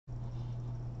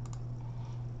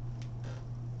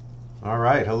All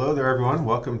right, hello there, everyone.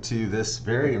 Welcome to this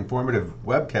very informative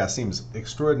webcast. Seems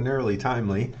extraordinarily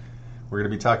timely. We're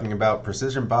going to be talking about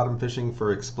precision bottom fishing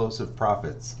for explosive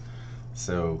profits.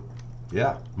 So,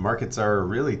 yeah, markets are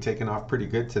really taking off pretty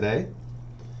good today.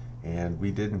 And we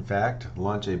did, in fact,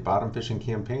 launch a bottom fishing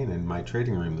campaign in my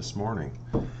trading room this morning.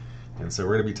 And so,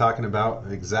 we're going to be talking about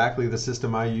exactly the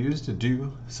system I use to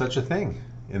do such a thing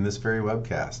in this very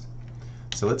webcast.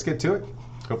 So, let's get to it.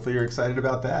 Hopefully you're excited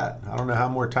about that. I don't know how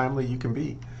more timely you can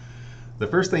be. The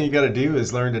first thing you got to do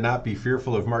is learn to not be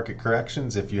fearful of market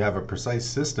corrections. If you have a precise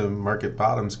system, market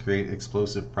bottoms create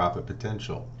explosive profit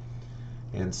potential.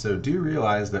 And so do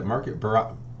realize that market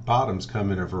bottoms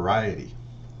come in a variety.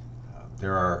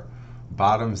 There are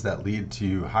bottoms that lead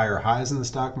to higher highs in the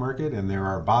stock market, and there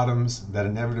are bottoms that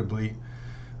inevitably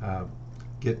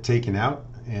get taken out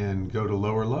and go to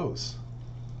lower lows.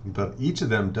 But each of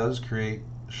them does create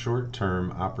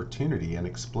short-term opportunity and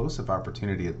explosive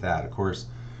opportunity at that. Of course,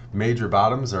 major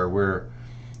bottoms are where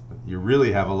you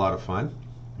really have a lot of fun,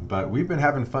 but we've been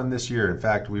having fun this year. In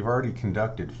fact, we've already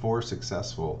conducted 4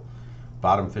 successful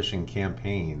bottom fishing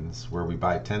campaigns where we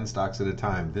buy 10 stocks at a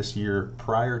time this year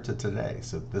prior to today.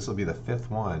 So this will be the 5th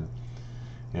one,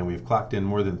 and we've clocked in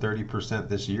more than 30%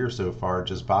 this year so far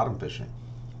just bottom fishing.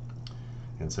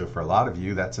 And so for a lot of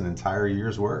you, that's an entire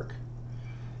year's work.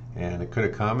 And it could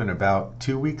have come in about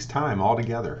 2 weeks' time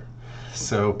altogether.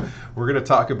 So we're going to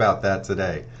talk about that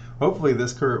today. Hopefully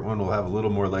this current one will have a little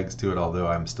more legs to it, although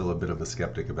I'm still a bit of a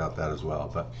skeptic about that as well.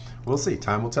 But we'll see.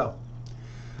 Time will tell.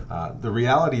 The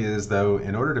reality is, though,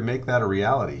 in order to make that a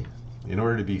reality, in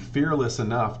order to be fearless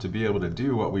enough to be able to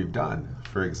do what we've done,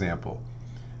 for example,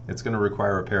 it's going to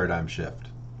require a paradigm shift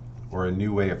or a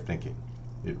new way of thinking.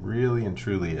 It really and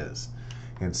truly is.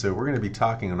 And so we're going to be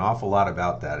talking an awful lot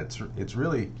about that. It's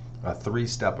really a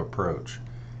 3-step approach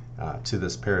to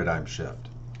this paradigm shift.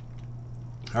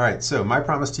 All right, so my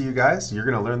promise to you guys, you're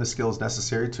going to learn the skills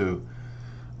necessary to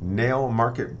nail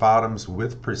market bottoms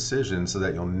with precision so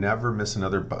that you'll never miss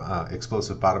another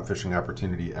explosive bottom fishing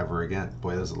opportunity ever again.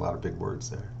 Boy, there's a lot of big words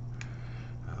there.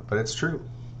 But it's true.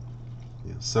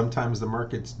 Sometimes the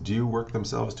markets do work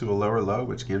themselves to a lower low,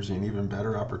 which gives you an even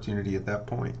better opportunity at that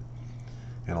point.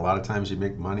 And a lot of times you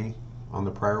make money on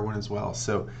the prior one as well.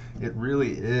 So it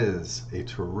really is a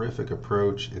terrific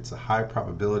approach. It's a high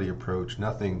probability approach.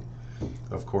 Nothing,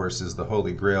 of course, is the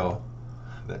holy grail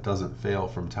that doesn't fail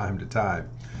from time to time.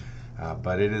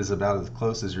 But it is about as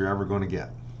close as you're ever going to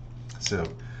get. So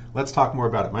let's talk more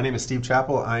about it. My name is Steve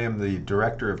Chappell. I am the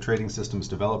Director of Trading Systems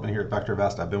Development here at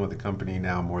VectorVest. I've been with the company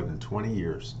now more than 20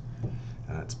 years.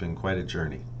 It's been quite a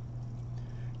journey.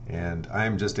 And I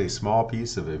am just a small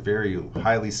piece of a very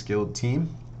highly skilled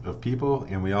team of people,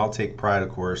 and we all take pride, of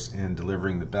course, in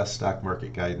delivering the best stock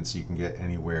market guidance you can get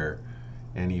anywhere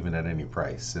and even at any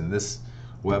price. And this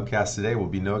webcast today will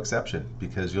be no exception,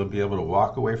 because you'll be able to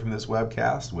walk away from this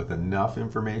webcast with enough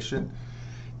information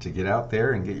to get out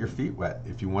there and get your feet wet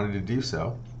if you wanted to do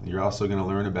so. You're also going to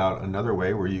learn about another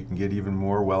way where you can get even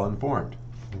more well-informed.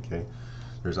 Okay,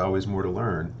 there's always more to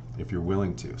learn if you're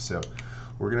willing to. So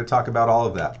we're going to talk about all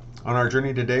of that. On our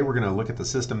journey today, we're going to look at the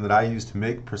system that I use to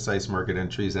make precise market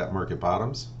entries at market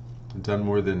bottoms. I've done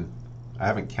more than, I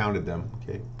haven't counted them.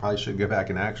 Okay, probably should go back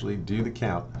and actually do the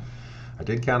count. I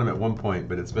did count them at one point,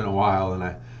 but it's been a while, and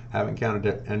I haven't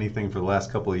counted anything for the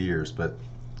last couple of years. But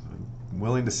I'm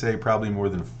willing to say probably more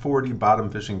than 40 bottom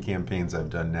fishing campaigns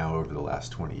I've done now over the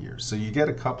last 20 years. So you get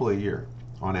a couple a year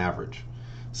on average.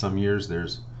 Some years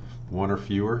there's one or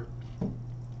fewer,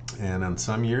 and on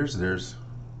some years there's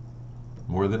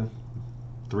more than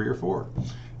 3 or 4.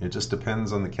 It just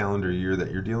depends on the calendar year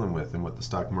that you're dealing with and what the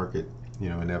stock market,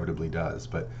 inevitably does.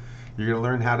 But you're going to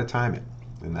learn how to time it,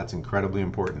 and that's incredibly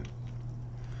important.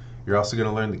 You're also going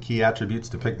to learn the key attributes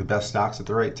to pick the best stocks at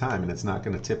the right time, and it's not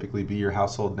going to typically be your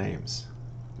household names.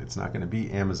 It's not going to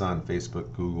be Amazon,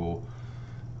 Facebook, Google,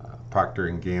 Procter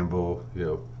 & Gamble,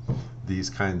 these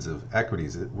kinds of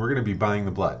equities. We're going to be buying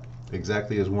the blood,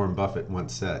 exactly as Warren Buffett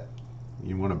once said.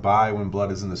 You want to buy when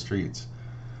blood is in the streets.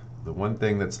 The one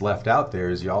thing that's left out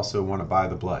there is you also want to buy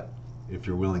the blood if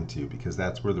you're willing to, because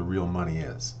that's where the real money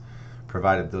is,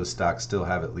 provided those stocks still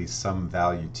have at least some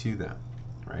value to them,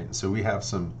 right? And so we have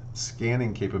some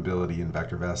scanning capability in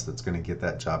VectorVest that's going to get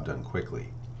that job done quickly.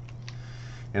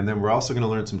 And then we're also going to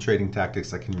learn some trading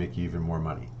tactics that can make you even more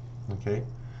money, okay?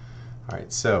 All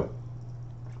right, so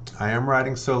I am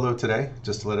riding solo today,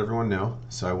 just to let everyone know,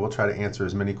 so I will try to answer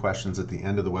as many questions at the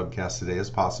end of the webcast today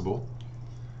as possible.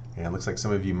 And it looks like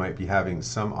some of you might be having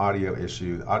some audio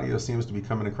issue. The audio seems to be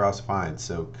coming across fine,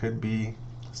 so could be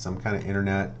some kind of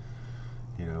internet,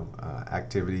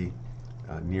 activity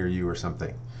near you or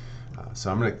something.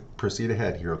 So I'm going to proceed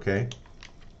ahead here, okay?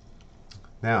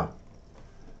 Now,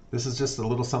 this is just a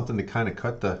little something to kind of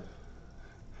cut the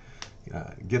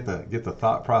get the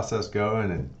thought process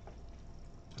going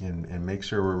and make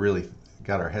sure we're really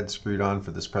got our heads screwed on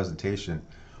for this presentation.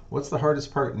 What's the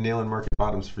hardest part in nailing market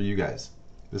bottoms for you guys?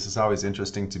 This is always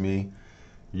interesting to me.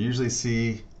 You usually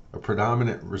see a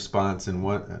predominant response in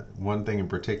one thing in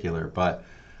particular, but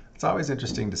it's always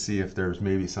interesting to see if there's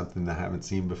maybe something that I haven't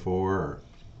seen before, or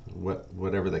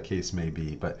whatever the case may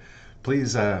be. But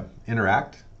please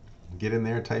interact, get in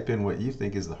there, type in what you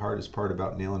think is the hardest part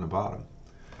about nailing a bottom,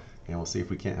 and we'll see if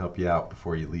we can't help you out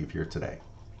before you leave here today.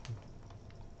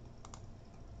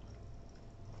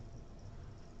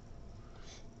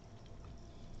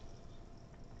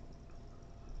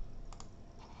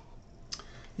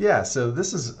 Yeah, so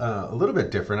this is a little bit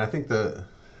different. I think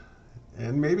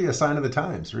and maybe a sign of the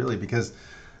times, really, because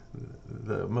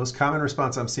the most common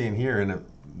response I'm seeing here, and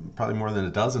probably more than a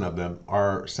dozen of them,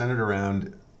 are centered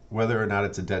around whether or not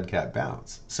it's a dead cat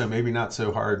bounce. So maybe not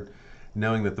so hard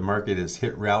knowing that the market is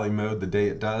hit rally mode the day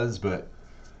it does, but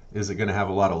is it going to have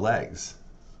a lot of legs?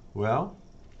 Well,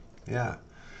 yeah.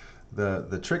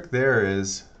 The trick there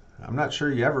is, I'm not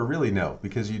sure you ever really know,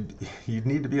 because you'd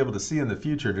need to be able to see in the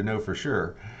future to know for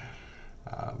sure.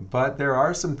 But there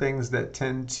are some things that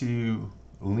tend to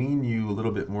lean you a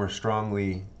little bit more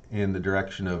strongly in the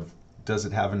direction of, does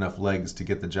it have enough legs to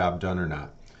get the job done or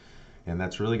not? And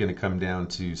that's really going to come down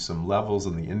to some levels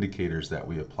and the indicators that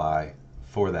we apply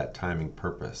for that timing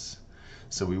purpose.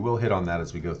 So we will hit on that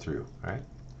as we go through. All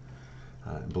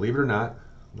right. Believe it or not,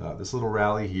 this little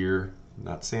rally here,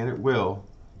 not saying it will,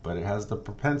 but it has the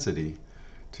propensity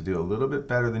to do a little bit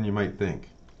better than you might think.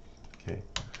 Okay,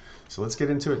 so let's get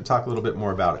into it and talk a little bit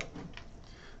more about it.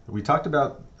 We talked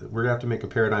about we're going to have to make a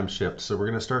paradigm shift, so we're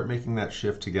going to start making that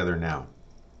shift together now.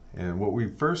 And what we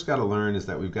first got to learn is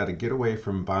that we've got to get away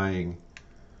from buying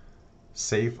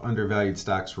safe, undervalued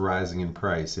stocks rising in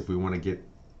price if we want to get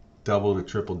double to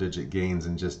triple digit gains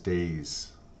in just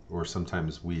days or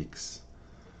sometimes weeks.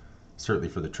 Certainly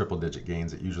for the triple digit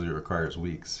gains, it usually requires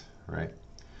weeks, right?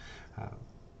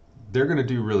 They're going to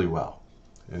do really well.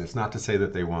 And it's not to say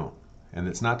that they won't. And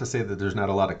it's not to say that there's not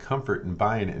a lot of comfort in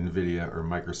buying NVIDIA or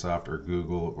Microsoft or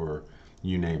Google or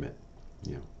you name it.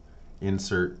 You know,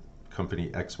 insert company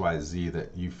XYZ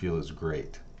that you feel is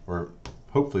great, or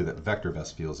hopefully that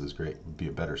VectorVest feels is great, would be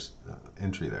a better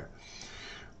entry there.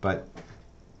 But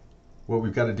what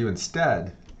we've got to do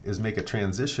instead is make a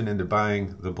transition into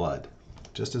buying the blood,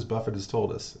 just as Buffett has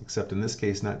told us, except in this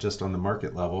case not just on the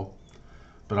market level,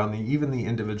 but on even the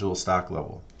individual stock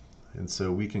level. And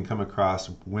so we can come across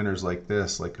winners like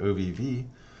this, like OVV,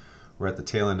 where at the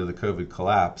tail end of the COVID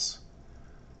collapse,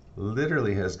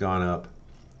 literally has gone up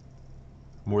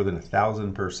more than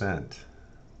 1,000%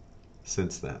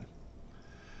 since then.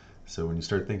 So when you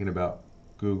start thinking about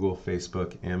Google,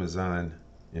 Facebook, Amazon,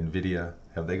 NVIDIA,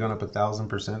 have they gone up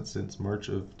 1,000% since March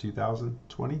of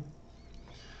 2020?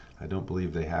 I don't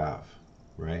believe they have,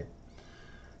 right?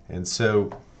 And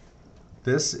so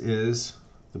this is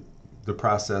the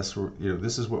process.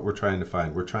 This is what we're trying to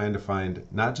find. We're trying to find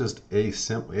not just a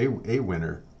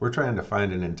winner. We're trying to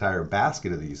find an entire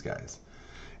basket of these guys,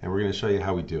 and we're going to show you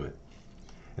how we do it.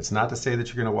 It's not to say that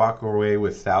you're going to walk away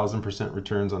with 1,000%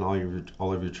 returns on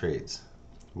all of your trades.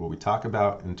 What we talk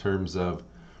about in terms of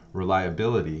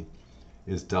reliability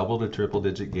is double to triple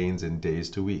digit gains in days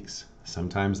to weeks.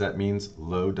 Sometimes that means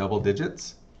low double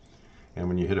digits, and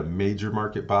when you hit a major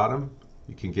market bottom,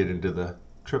 you can get into the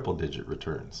triple digit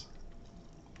returns.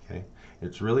 Okay?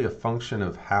 It's really a function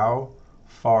of how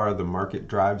far the market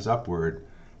drives upward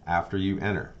after you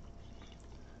enter.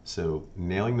 So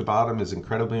nailing the bottom is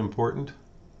incredibly important,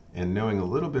 and knowing a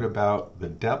little bit about the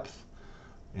depth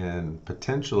and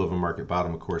potential of a market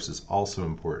bottom, of course, is also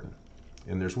important.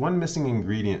 And there's one missing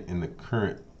ingredient in the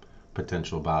current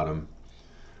potential bottom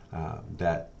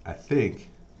that I think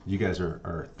you guys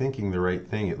are thinking the right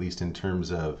thing, at least in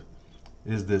terms of,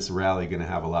 is this rally going to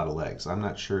have a lot of legs? I'm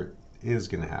not sure it is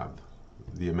going to have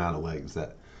the amount of legs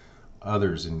that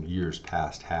others in years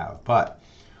past have. But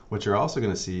what you're also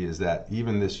going to see is that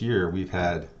even this year we've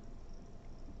had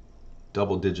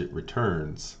double-digit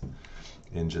returns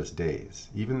in just days,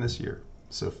 even this year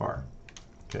so far.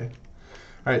 Okay.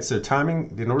 All right, so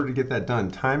timing, in order to get that done,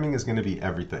 timing is going to be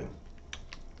everything.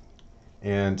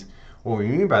 And what we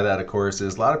mean by that, of course,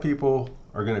 is a lot of people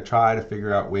are going to try to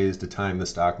figure out ways to time the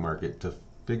stock market, to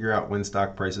figure out when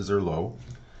stock prices are low,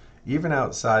 even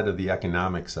outside of the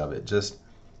economics of it, just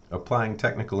applying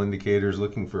technical indicators,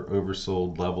 looking for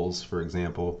oversold levels, for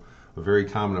example. A very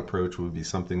common approach would be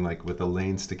something like with a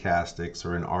lane stochastics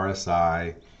or an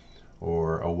RSI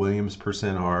or a Williams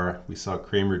percent R. We saw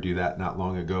Kramer do that not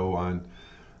long ago on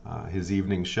his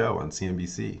evening show on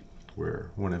CNBC,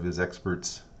 where one of his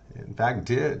experts, in fact,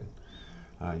 did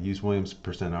use Williams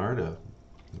percent R to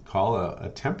call a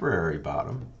temporary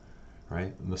bottom,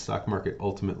 right? And the stock market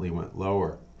ultimately went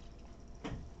lower.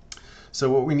 So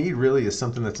what we need really is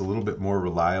something that's a little bit more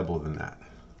reliable than that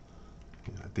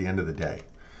at the end of the day.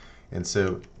 And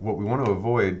so what we want to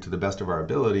avoid to the best of our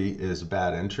ability is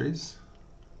bad entries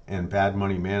and bad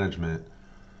money management,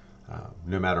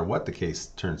 no matter what the case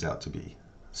turns out to be,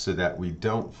 so that we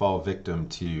don't fall victim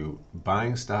to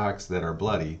buying stocks that are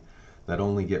bloody, that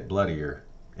only get bloodier,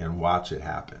 and watch it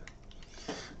happen.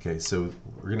 Okay, so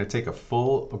we're going to take a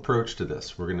full approach to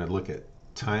this. We're going to look at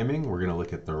timing, we're going to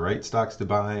look at the right stocks to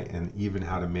buy, and even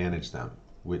how to manage them,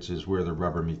 which is where the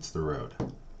rubber meets the road.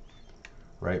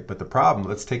 Right? But the problem,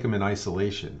 let's take them in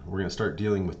isolation. We're going to start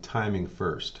dealing with timing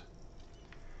first.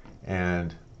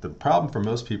 And the problem for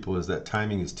most people is that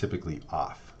timing is typically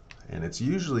off. And it's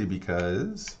usually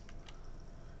because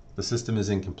the system is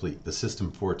incomplete, the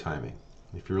system for timing.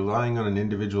 If you're relying on an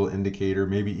individual indicator,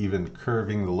 maybe even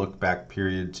curving the look back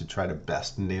period to try to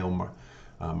best nail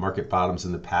market bottoms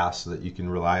in the past so that you can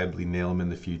reliably nail them in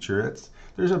the future,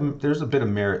 there's a bit of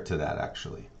merit to that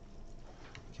actually.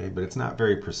 Okay, but it's not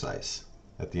very precise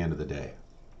at the end of the day.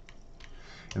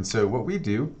 And so what we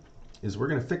do is we're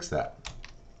going to fix that.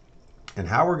 And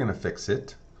how we're going to fix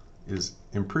it is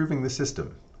improving the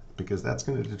system, because that's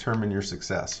going to determine your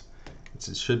success.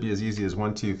 It should be as easy as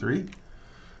 1, 2, 3.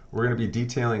 We're going to be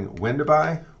detailing when to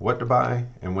buy, what to buy,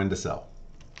 and when to sell.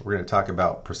 We're going to talk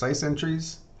about precise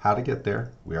entries, how to get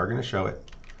there. We are going to show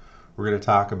it. We're going to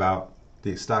talk about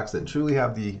the stocks that truly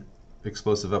have the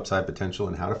explosive upside potential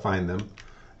and how to find them.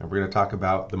 And we're going to talk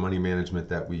about the money management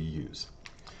that we use.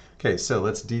 Okay, so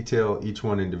let's detail each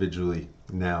one individually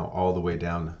now, all the way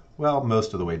down, well,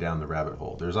 most of the way down the rabbit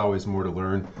hole. There's always more to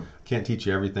learn. Can't teach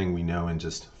you everything we know in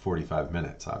just 45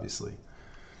 minutes, obviously.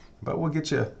 But we'll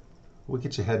get you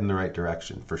heading in the right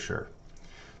direction for sure.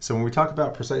 So when we talk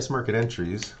about precise market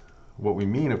entries, what we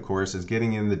mean, of course, is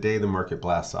getting in the day the market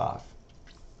blasts off.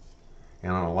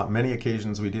 And on many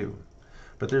occasions we do.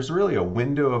 But there's really a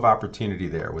window of opportunity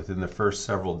there within the first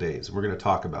several days. We're going to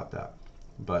talk about that.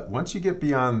 But once you get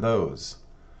beyond those,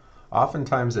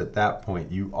 oftentimes at that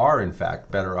point you are in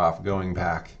fact better off going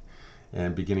back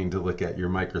and beginning to look at your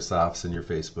Microsofts and your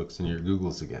Facebooks and your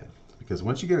Googles again. Because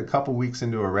once you get a couple weeks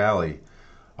into a rally,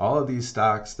 all of these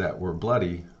stocks that were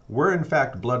bloody were in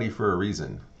fact bloody for a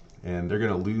reason. And they're going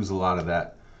to lose a lot of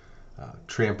that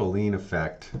trampoline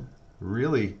effect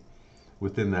really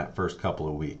within that first couple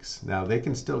of weeks. Now they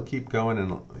can still keep going,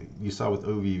 and you saw with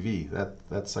OVV,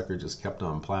 that sucker just kept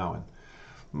on plowing.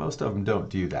 Most of them don't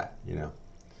do that, you know.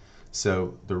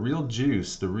 So the real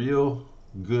juice, the real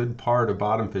good part of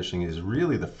bottom fishing is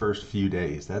really the first few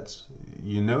days. That's,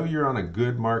 you know, you're on a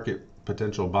good market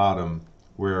potential bottom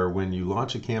where when you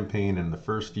launch a campaign in the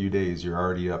first few days you're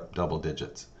already up double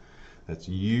digits. That's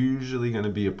usually going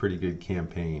to be a pretty good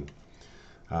campaign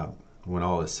when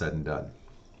all is said and done.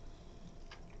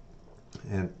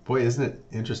 And boy, isn't it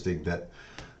interesting that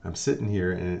I'm sitting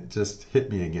here and it just hit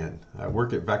me again. I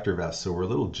work at VectorVest, so we're a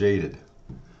little jaded.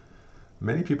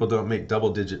 Many people don't make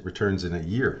double-digit returns in a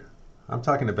year. I'm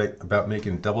talking about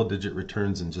making double-digit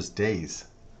returns in just days.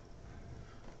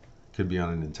 Could be on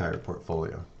an entire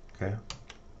portfolio, okay?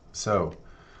 So,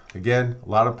 again, a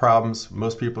lot of problems.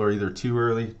 Most people are either too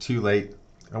early, too late.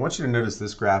 I want you to notice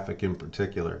this graphic in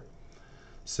particular.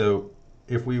 So,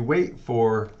 if we wait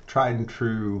for tried and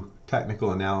true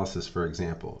technical analysis, for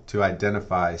example, to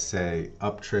identify, say,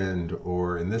 uptrend,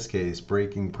 or in this case,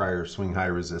 breaking prior swing high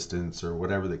resistance, or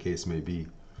whatever the case may be,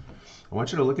 I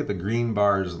want you to look at the green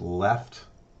bars left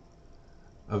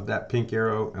of that pink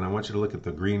arrow, and I want you to look at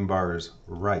the green bars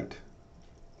right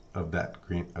of that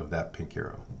pink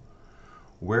arrow.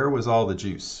 Where was all the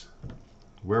juice?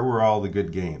 Where were all the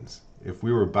good gains if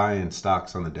we were buying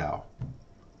stocks on the Dow?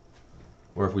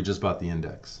 Or if we just bought the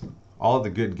index? All of the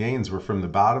good gains were from the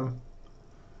bottom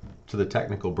to the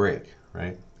technical break,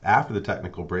 right? After the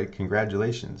technical break,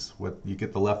 congratulations, you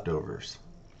get the leftovers.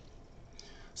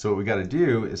 So what we got to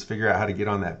do is figure out how to get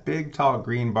on that big tall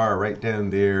green bar right down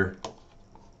there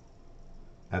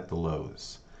at the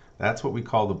lows. That's what we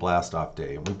call the blast off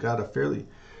day. And we've got a fairly,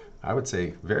 I would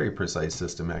say, very precise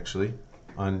system actually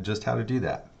on just how to do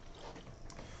that.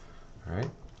 All right,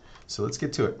 so let's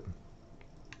get to it.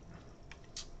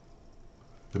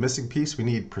 The missing piece, we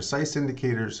need precise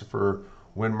indicators for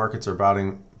when markets are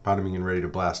bottoming and ready to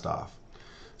blast off.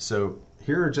 So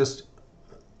here are just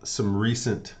some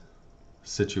recent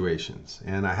situations,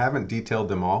 and I haven't detailed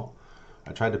them all.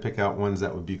 I tried to pick out ones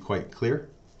that would be quite clear.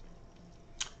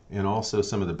 and also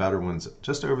some of the better ones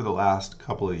just over the last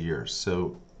couple of years.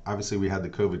 So obviously we had the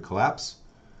COVID collapse.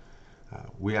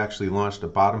 We actually launched a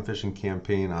bottom fishing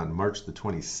campaign on March the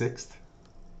 26th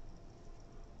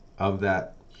of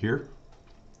that year.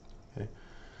 Okay.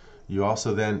 You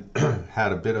also then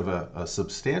had a bit of a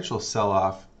substantial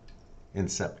sell-off in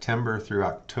September through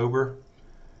October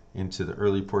into the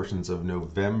early portions of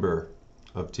November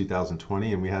of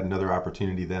 2020, and we had another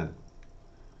opportunity then.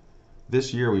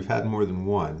 This year we've had more than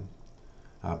one,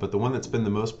 but the one that's been the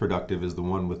most productive is the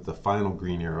one with the final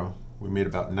green arrow. We made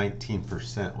about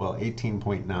 19%, well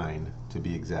 18.9 to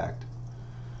be exact,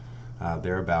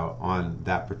 thereabout on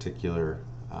that particular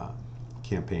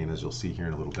campaign, as you'll see here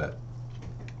in a little bit.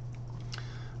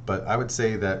 But I would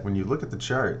say that when you look at the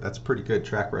chart, that's a pretty good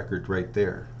track record right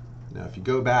there. Now if you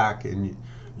go back and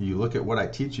you look at what I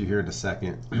teach you here in a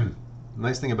second, the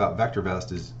nice thing about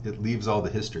VectorVest is it leaves all the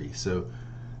history, so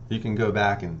you can go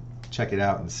back and check it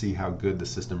out and see how good the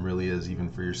system really is even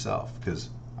for yourself, because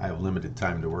I have limited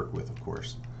time to work with, of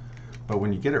course. But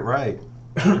when you get it right,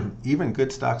 even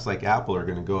good stocks like Apple are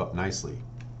going to go up nicely.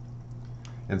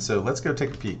 And so let's go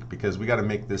take a peek, because we got to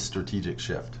make this strategic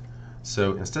shift.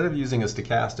 So instead of using a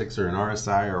stochastics or an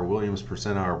RSI or a Williams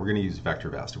percent hour, we're going to use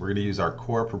VectorVest. We're going to use our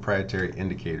core proprietary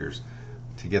indicators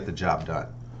to get the job done.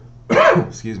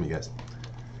 Excuse me, guys.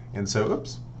 And so,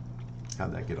 oops,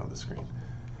 how'd that get on the screen?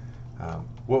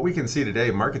 What we can see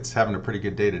today, market's having a pretty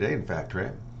good day today, in fact,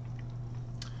 right?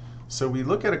 So we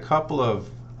look at a couple of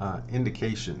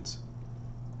indications,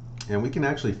 and we can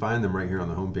actually find them right here on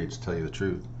the homepage, to tell you the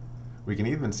truth. We can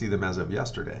even see them as of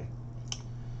yesterday.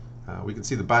 We can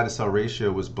see the buy to sell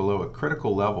ratio was below a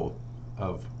critical level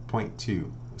of 0.2. It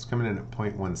was coming in at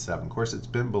 0.17. Of course, it's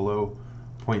been below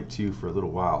 0.2 for a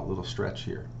little while, a little stretch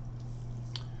here.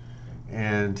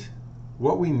 And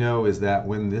what we know is that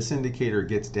when this indicator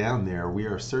gets down there, we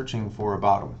are searching for a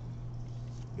bottom.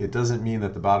 It doesn't mean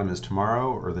that the bottom is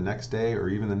tomorrow or the next day or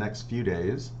even the next few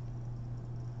days,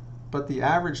 but the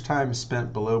average time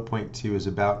spent below 0.2 is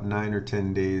about 9 or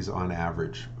 10 days on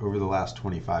average over the last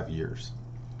 25 years.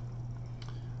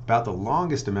 About the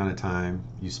longest amount of time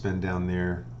you spend down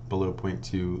there below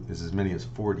 0.2 is as many as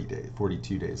 40 days,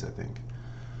 42 days, I think.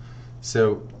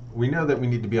 So we know that we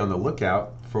need to be on the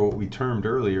lookout for what we termed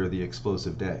earlier the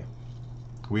explosive day.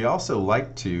 We also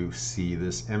like to see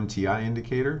this MTI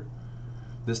indicator.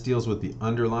 This deals with the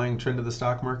underlying trend of the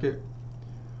stock market.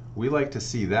 We like to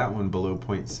see that one below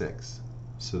 0.6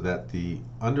 so that the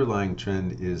underlying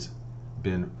trend is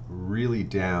been really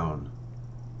down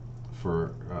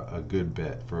for a good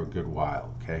bit, for a good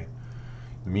while, okay?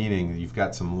 Meaning you've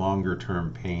got some longer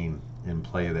term pain in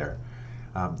play there.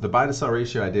 The buy to sell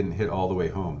ratio I didn't hit all the way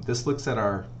home. This looks at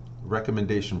our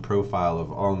recommendation profile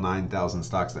of all 9,000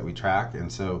 stocks that we track,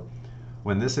 and so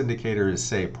when this indicator is,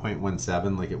 say,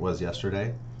 0.17 like it was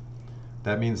yesterday,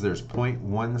 that means there's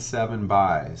 0.17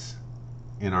 buys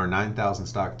in our 9,000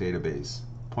 stock database,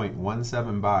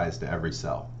 0.17 buys to every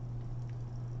sell.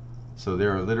 So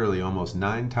there are literally almost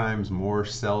 9 times more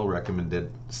sell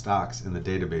recommended stocks in the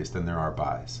database than there are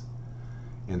buys.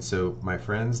 And so, my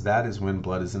friends, that is when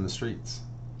blood is in the streets.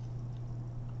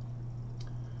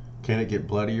 Can it get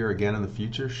bloodier again in the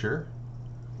future? Sure.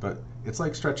 But it's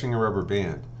like stretching a rubber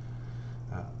band.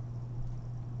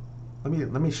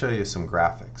 Let me show you some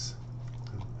graphics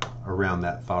around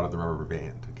that thought of the rubber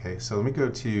band. Okay, so let me go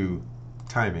to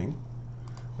timing.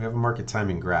 We have a market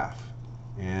timing graph,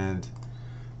 and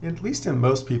at least in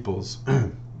most people's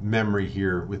memory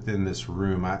here within this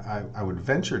room, I would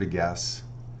venture to guess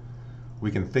we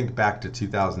can think back to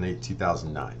 2008,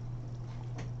 2009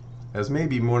 as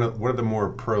maybe one of the more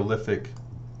prolific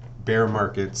bear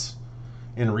markets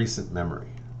in recent memory.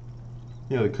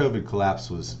 You know, the COVID collapse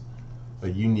was a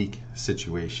unique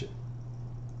situation.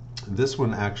 This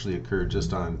one actually occurred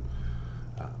just on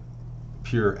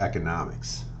pure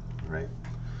economics, right?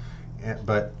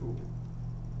 But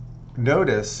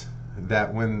notice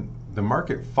that when the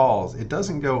market falls, it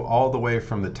doesn't go all the way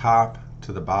from the top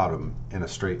to the bottom in a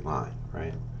straight line,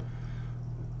 right?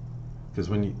 Because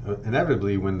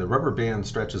inevitably, when the rubber band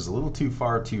stretches a little too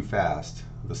far too fast,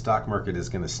 the stock market is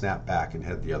going to snap back and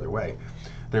head the other way.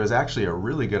 There was actually a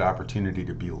really good opportunity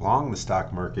to be long the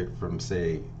stock market from,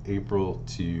 say, April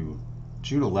to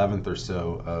June 11th or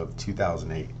so of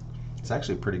 2008. It's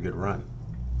actually a pretty good run.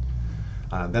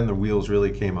 Then the wheels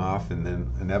really came off, and then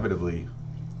inevitably,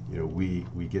 you know,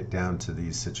 we get down to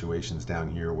these situations down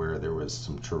here where there was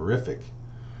some terrific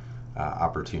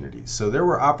opportunities. So there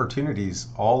were opportunities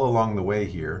all along the way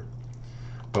here,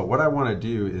 but what I want to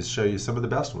do is show you some of the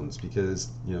best ones, because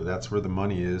you know that's where the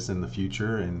money is in the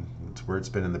future and it's where it's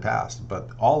been in the past, but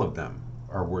all of them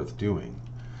are worth doing.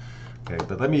 Okay,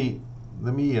 but let me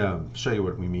show you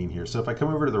what we mean here. So if I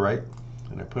come over to the right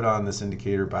and I put on this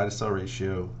indicator buy to sell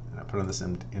ratio and I put on this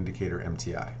indicator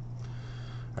MTI.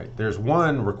 All right, there's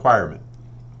one requirement,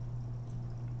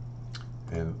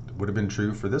 and would have been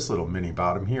true for this little mini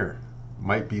bottom here.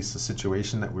 Might be a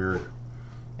situation that we're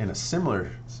in a similar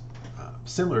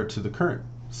to the current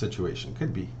situation.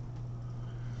 Could be,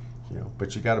 you know,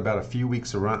 but you got about a few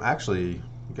weeks of run. Actually,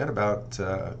 you got about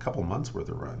a couple months worth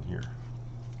of run here,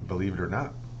 believe it or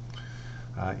not,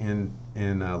 in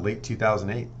late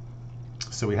 2008.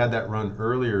 So we had that run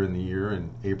earlier in the year in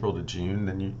April to June.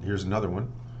 Then here's another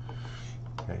one.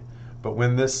 Okay, but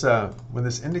when this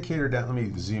indicator down, let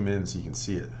me zoom in so you can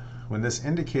see it. When this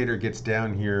indicator gets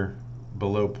down here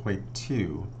below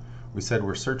 0.2, we said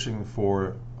we're searching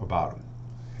for a bottom.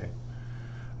 Okay,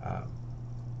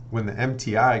 when the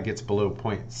MTI gets below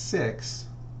 0.6,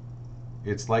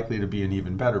 it's likely to be an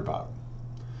even better bottom.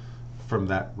 From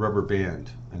that rubber band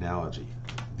analogy,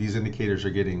 these indicators are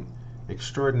getting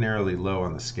extraordinarily low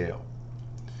on the scale.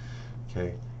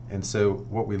 Okay, and so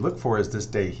what we look for is this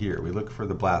day here. We look for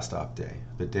the blast off day,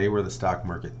 the day where the stock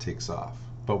market takes off.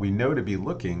 But we know to be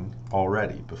looking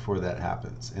already before that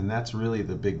happens, and that's really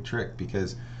the big trick,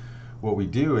 because what we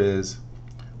do is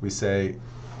we say,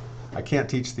 I can't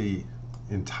teach the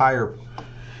entire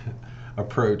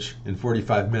approach in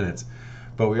 45 minutes,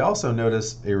 but we also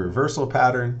notice a reversal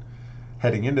pattern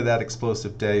heading into that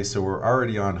explosive day, so we're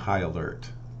already on high alert.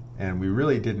 And we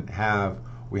really didn't have,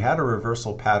 we had a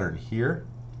reversal pattern here,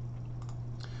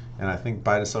 and I think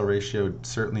buy to sell ratio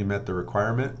certainly met the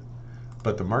requirement,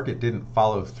 but the market didn't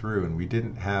follow through, and we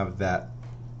didn't have that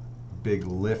big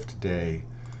lift day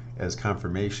as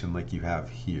confirmation like you have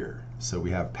here. So we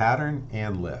have pattern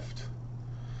and lift.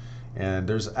 And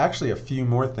there's actually a few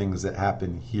more things that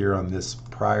happen here on this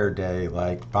prior day,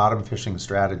 like bottom fishing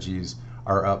strategies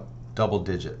are up double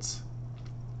digits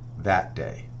that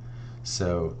day.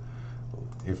 So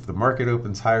if the market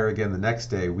opens higher again the next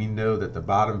day, we know that the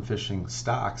bottom fishing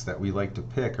stocks that we like to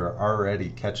pick are already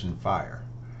catching fire.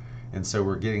 And so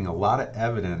we're getting a lot of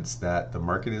evidence that the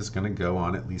market is going to go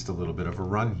on at least a little bit of a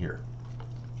run here.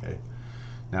 Okay.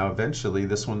 Now eventually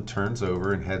this one turns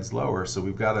over and heads lower, so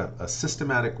we've got a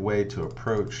systematic way to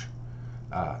approach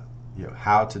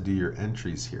how to do your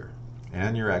entries here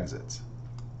and your exits.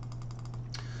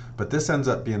 But this ends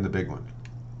up being the big one,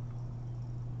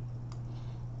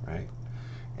 right?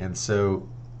 And so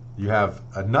you have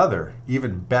another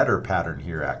even better pattern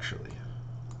here actually.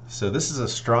 So this is a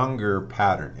stronger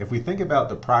pattern. If we think about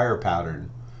the prior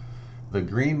pattern, the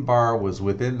green bar was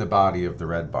within the body of the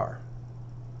red bar.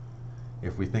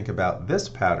 If we think about this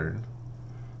pattern,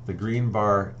 the green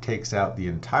bar takes out the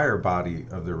entire body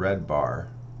of the red bar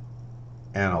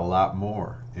and a lot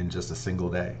more in just a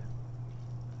single day.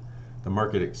 The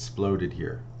market exploded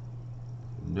here,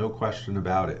 no question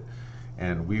about it.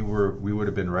 And we would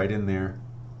have been right in there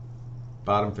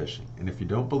bottom fishing. And if you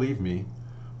don't believe me,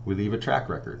 we leave a track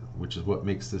record, which is what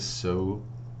makes this so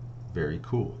very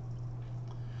cool.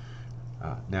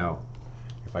 Now,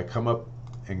 if I come up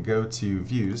and go to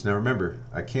views, now remember,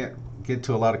 I can't get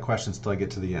to a lot of questions till I get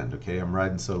to the end, okay? I'm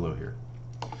riding solo here.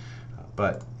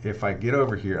 But if I get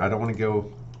over here, I don't want to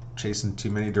go chasing too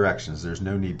many directions. There's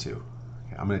no need to.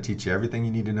 Okay, I'm going to teach you everything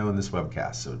you need to know in this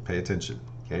webcast, so pay attention,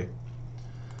 okay?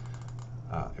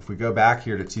 If we go back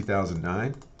here to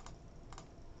 2009,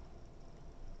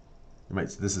 you might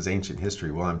say this is ancient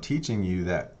history. Well, I'm teaching you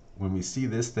that when we see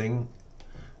this thing,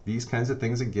 these kinds of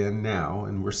things again now,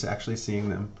 and we're actually seeing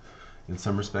them in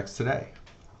some respects today.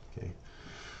 Okay.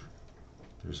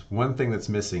 There's one thing that's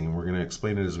missing, and we're going to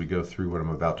explain it as we go through what I'm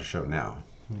about to show now.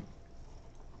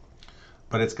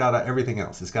 But it's got everything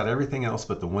else. It's got everything else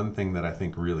but the one thing that I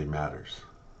think really matters.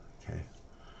 Okay.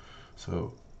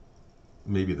 So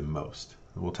maybe the most.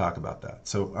 We'll talk about that.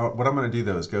 So what I'm going to do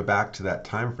though is go back to that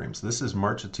time frame. So this is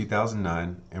March of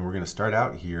 2009, and we're going to start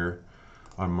out here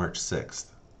on March 6th.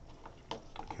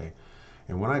 Okay.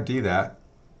 And when I do that,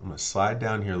 I'm going to slide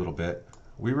down here a little bit.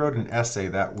 We wrote an essay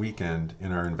that weekend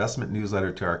in our investment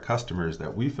newsletter to our customers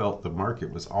that we felt the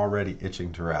market was already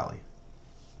itching to rally.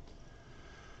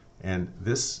 And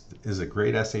this is a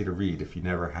great essay to read if you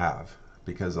never have,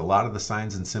 because a lot of the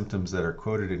signs and symptoms that are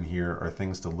quoted in here are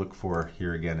things to look for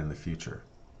here again in the future.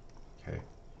 Okay.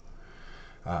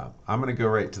 I'm going to go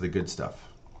right to the good stuff.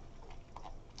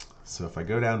 So if I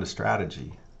go down to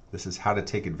strategy, this is how to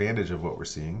take advantage of what we're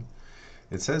seeing.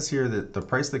 It says here that the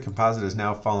price of the composite has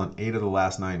now fallen 8 of the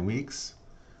last 9 weeks.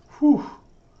 Whew.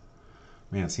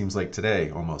 Man, it seems like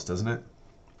today almost, doesn't it?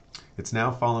 It's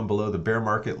now fallen below the bear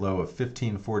market low of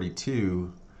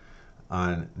 1542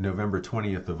 on November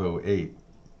 20th of 08.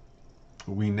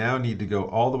 we now need to go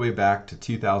all the way back to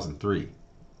 2003,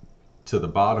 to the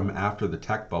bottom after the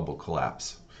tech bubble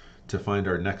collapse, to find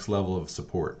our next level of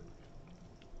support.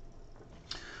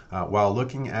 While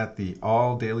looking at the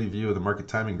all daily view of the market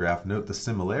timing graph, note the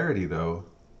similarity though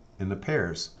in the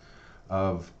pairs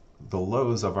of the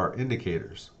lows of our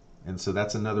indicators. And so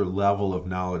that's another level of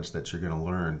knowledge that you're going to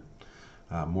learn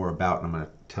more about, and I'm going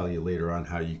to tell you later on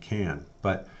how you can.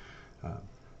 But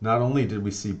not only did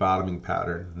we see bottoming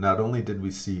pattern, not only did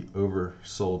we see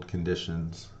oversold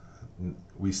conditions,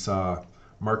 we saw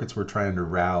markets were trying to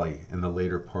rally in the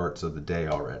later parts of the day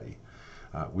already.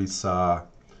 We saw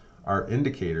our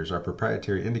indicators, our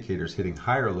proprietary indicators, hitting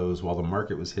higher lows while the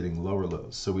market was hitting lower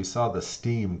lows. So we saw the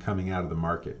steam coming out of the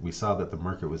market. We saw that the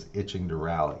market was itching to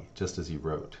rally, just as he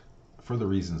wrote, for the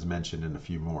reasons mentioned and a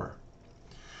few more.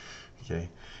 Okay,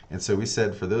 and so we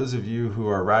said, for those of you who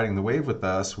are riding the wave with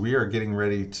us, we are getting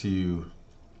ready to,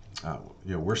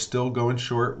 we're still going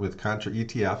short with contra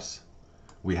ETFs.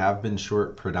 We have been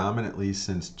short predominantly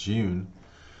since June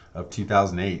of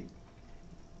 2008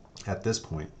 at this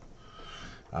point.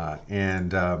 You had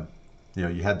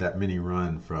that mini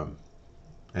run from,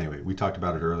 anyway, we talked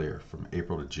about it earlier, from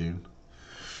April to June.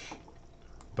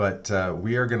 But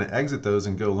we are going to exit those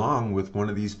and go long with one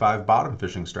of these 5 bottom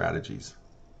fishing strategies.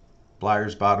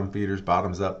 Flyers, bottom feeders,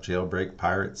 bottoms up, jailbreak,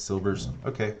 pirates, silvers.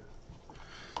 Okay,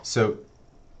 so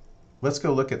let's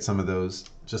go look at some of those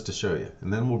just to show you,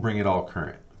 and then we'll bring it all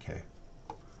current, okay?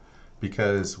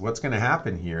 Because what's going to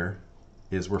happen here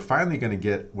is we're finally going to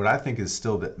get what I think is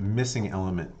still the missing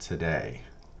element today,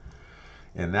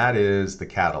 and that is the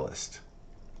catalyst.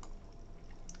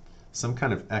 Some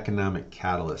kind of economic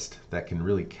catalyst that can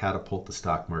really catapult the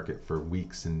stock market for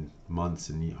weeks and months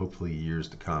and hopefully years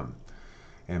to come.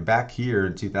 And back here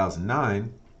in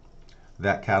 2009,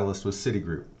 that catalyst was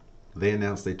Citigroup. They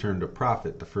announced they turned a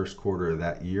profit the first quarter of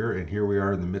that year, and here we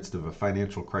are in the midst of a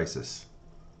financial crisis.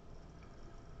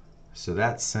 So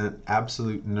that sent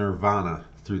absolute nirvana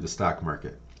through the stock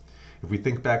market. If we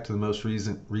think back to the most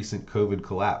recent COVID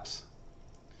collapse,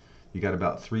 you got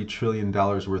about $3 trillion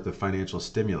worth of financial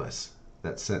stimulus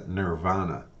that sent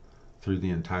nirvana through the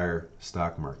entire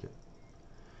stock market.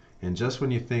 And just when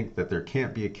you think that there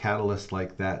can't be a catalyst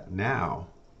like that now,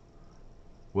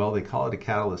 well, they call it a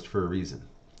catalyst for a reason.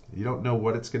 You don't know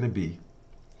what it's going to be,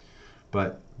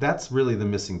 but that's really the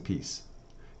missing piece.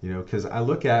 Because I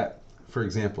look at, for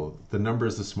example, the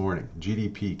numbers this morning.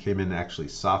 GDP came in actually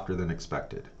softer than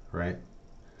expected, right?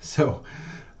 So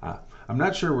I'm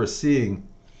not sure we're seeing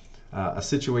a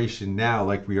situation now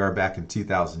like we are back in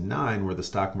 2009 where the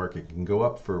stock market can go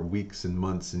up for weeks and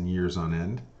months and years on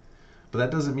end. But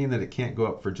that doesn't mean that it can't go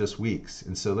up for just weeks.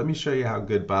 And so let me show you how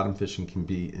good bottom fishing can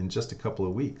be in just a couple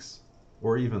of weeks,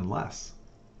 or even less.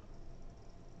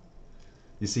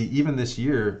 You see, even this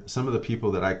year, some of the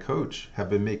people that I coach have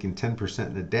been making 10%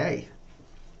 in a day.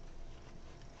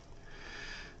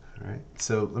 All right,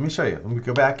 so let me show you. Let me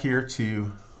go back here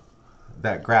to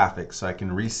that graphic so I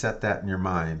can reset that in your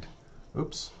mind.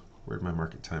 Oops, where'd my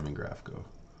market timing graph go?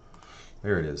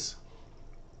 There it is.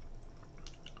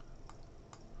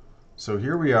 So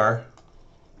here we are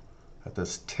at the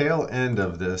tail end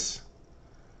of this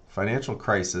financial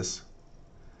crisis,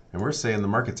 and we're saying the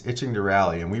market's itching to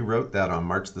rally, and we wrote that on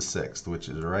March the 6th, which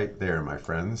is right there, my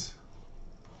friends.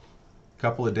 A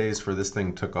couple of days for this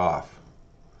thing took off.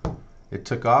 It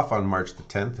took off on March the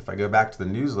 10th. If I go back to the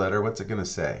newsletter, what's it going to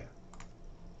say?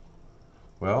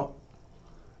 Well,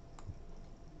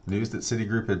 news that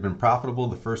Citigroup had been profitable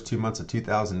the first 2 months of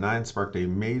 2009 sparked a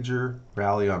major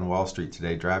rally on Wall Street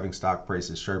today, driving stock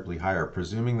prices sharply higher.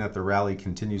 Presuming that the rally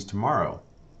continues tomorrow,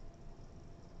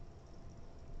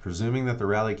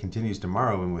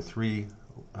 and with 3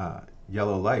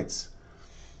 yellow lights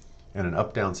and an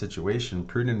up-down situation,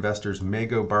 prudent investors may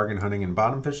go bargain hunting and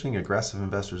bottom fishing. Aggressive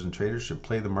investors and traders should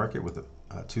play the market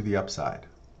to the upside.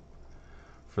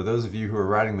 For those of you who are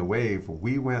riding the wave,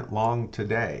 we went long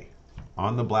today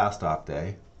on the blast off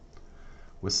day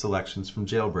with selections from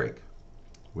Jailbreak,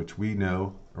 which we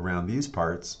know around these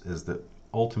parts is the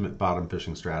ultimate bottom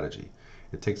fishing strategy.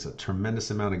 It takes a tremendous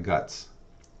amount of guts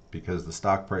because the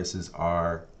stock prices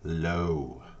are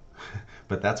low,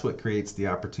 but that's what creates the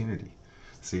opportunity.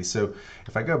 See, so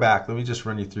if I go back, let me just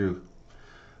run you through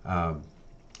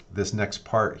this next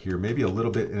part here, maybe a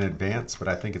little bit in advance, but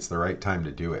I think it's the right time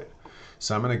to do it.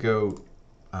 So I'm going to go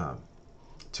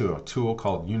to a tool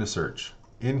called Unisearch.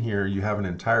 In here, you have an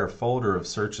entire folder of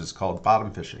searches called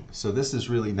bottom fishing. So this is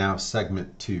really now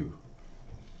segment 2.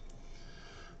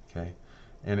 Okay,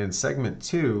 and in segment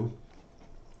 2,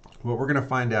 what we're going to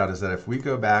find out is that if we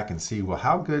go back and see, well,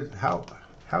 how good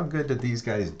did these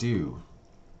guys do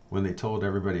when they told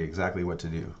everybody exactly what to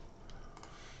do.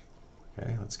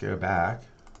 Okay, let's go back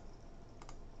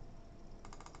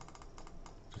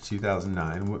to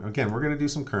 2009. Again, we're going to do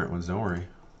some current ones, don't worry.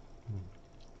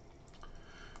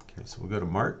 Okay, so we'll go to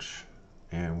March,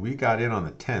 and we got in on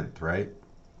the 10th, right?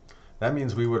 That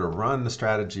means we would have run the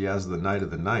strategy as of the night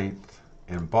of the 9th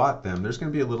and bought them. There's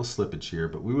going to be a little slippage here,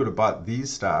 but we would have bought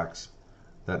these stocks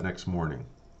that next morning.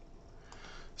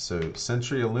 So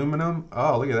Century Aluminum,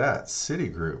 oh, look at that.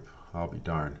 Citigroup, I'll be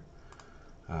darned.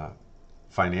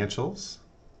 Financials,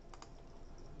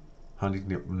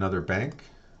 Huntington, another bank,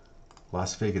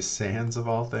 Las Vegas Sands of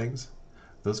all things.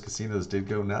 Those casinos did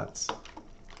go nuts.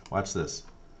 Watch this.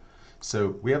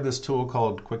 So we have this tool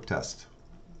called Quick Test.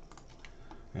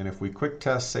 And if we quick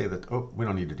test, say that, oh, we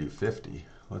don't need to do 50.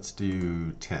 Let's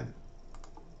do 10.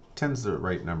 10's the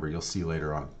right number, you'll see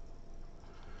later on.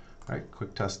 All right,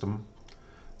 quick test them.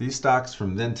 These stocks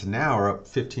from then to now are up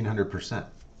 1,500%.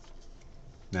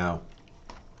 Now,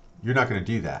 you're not going to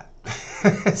do that.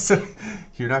 So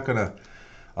you're not going to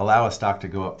allow a stock to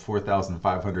go up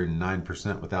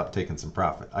 4,509% without taking some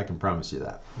profit. I can promise you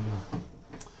that.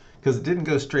 Because it didn't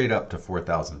go straight up to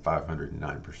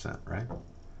 4,509%, right?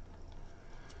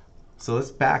 So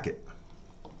let's back it.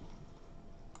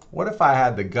 What if I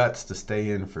had the guts to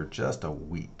stay in for just a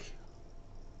week?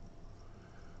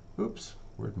 Oops,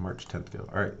 where'd March 10th go?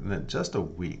 All right, and then just a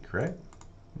week, right?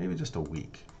 Maybe just a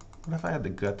week. What if I had the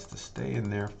guts to stay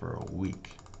in there for a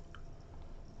week?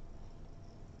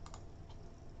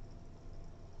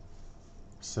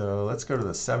 So let's go to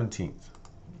the 17th.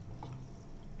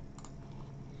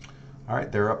 All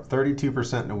right, they're up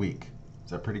 32% in a week. Is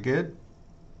that pretty good?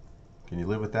 Can you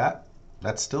live with that?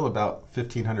 That's still about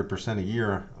 1,500% a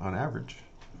year on average.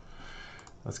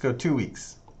 Let's go 2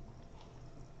 weeks.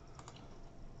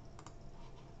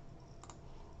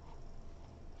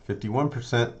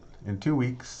 $51% in 2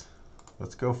 weeks.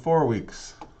 Let's go 4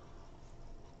 weeks.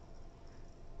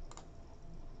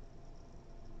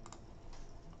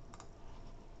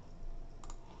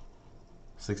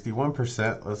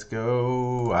 $61%. Let's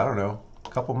go, I don't know, a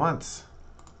couple months.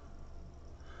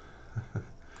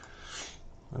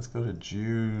 Let's go to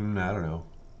June, I don't know,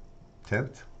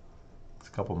 10th? It's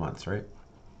a couple months, right?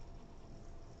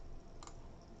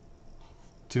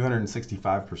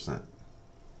 265%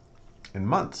 in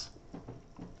months.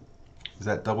 Is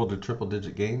that double to triple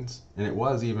digit gains? And it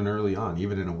was even early on,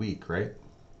 even in a week, right?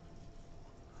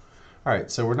 All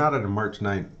right, so we're not at a March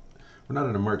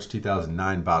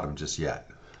 2009 bottom just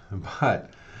yet,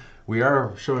 but we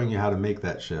are showing you how to make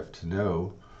that shift to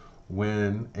know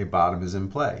when a bottom is in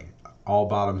play. All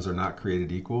bottoms are not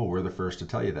created equal. We're the first to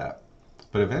tell you that.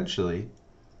 But eventually,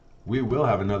 we will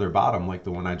have another bottom like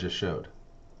the one I just showed.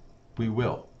 We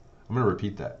will. I'm going to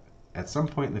repeat that. At some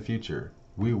point in the future,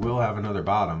 we will have another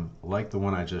bottom like the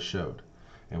one I just showed.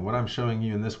 And what I'm showing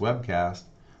you in this webcast,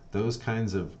 those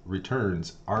kinds of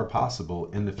returns are possible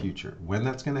in the future. When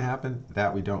that's going to happen,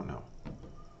 that we don't know,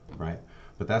 right?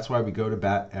 But that's why we go to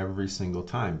bat every single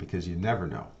time, because you never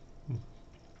know.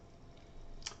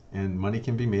 And money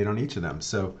can be made on each of them.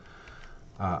 So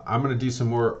I'm going to do some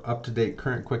more up-to-date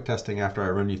current quick testing after I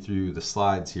run you through the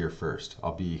slides here first.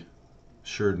 I'll be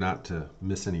sure not to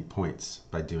miss any points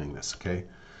by doing this, okay?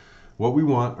 What we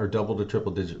want are double to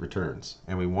triple digit returns,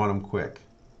 and we want them quick.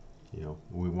 You know,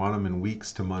 we want them in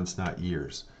weeks to months, not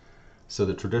years. So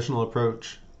the traditional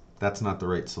approach, that's not the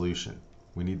right solution.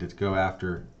 We need to go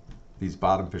after these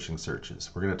bottom fishing searches.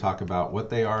 We're going to talk about what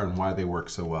they are and why they work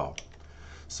so well.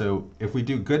 So if we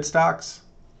do good stocks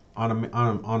on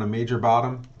a major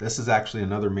bottom, this is actually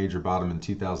another major bottom in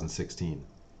 2016.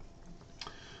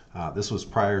 This was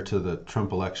prior to the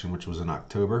Trump election, which was in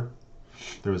October.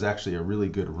 There was actually a really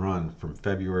good run from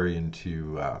February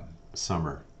into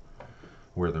summer,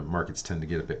 where the markets tend to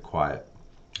get a bit quiet.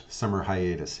 Summer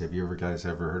hiatus. Have you guys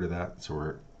ever heard of that? So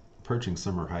we're approaching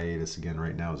summer hiatus again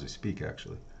right now as we speak,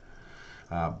 actually.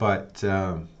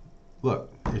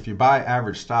 Look, if you buy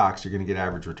average stocks, you're going to get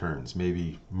average returns,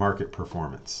 maybe market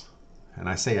performance. And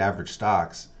I say average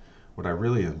stocks, what I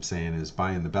really am saying is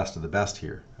buying the best of the best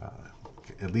here.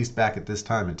 At least back at this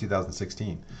time in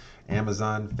 2016.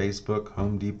 Amazon, Facebook,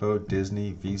 Home Depot,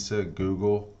 Disney, Visa,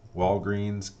 Google,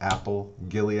 Walgreens, Apple,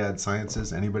 Gilead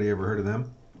Sciences. Anybody ever heard of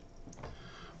them?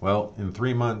 Well, in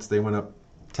 3 months, they went up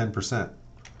 10%.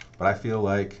 But I feel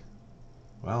like,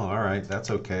 well, all right, that's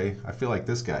okay. I feel like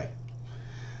this guy.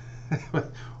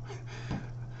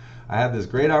 I had this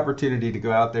great opportunity to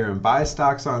go out there and buy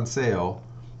stocks on sale,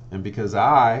 and because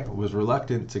I was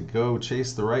reluctant to go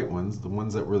chase the right ones, the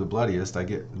ones that were the bloodiest, I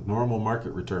get normal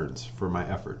market returns for my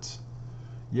efforts.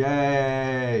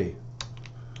 Yay!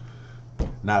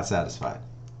 Not satisfied.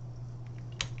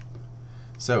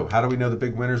 So how do we know the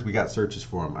big winners? We got searches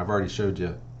for them. I've already showed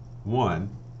you one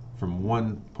from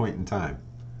one point in time.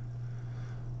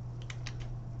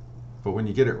 But when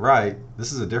you get it right,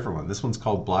 this is a different one. This one's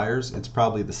called Blyers. It's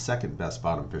probably the second best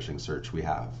bottom fishing search we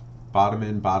have. Bottom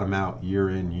in, bottom out,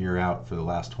 year in, year out for the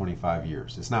last 25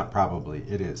 years. It's not probably,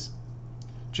 it is.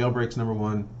 Jailbreak's number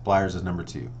one, Blyers is number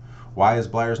two. Why is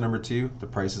Blyers number two? The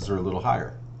prices are a little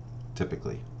higher,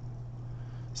 typically.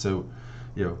 So,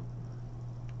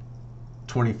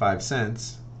 25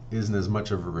 cents isn't as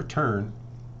much of a return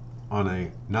on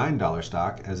a $9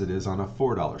 stock as it is on a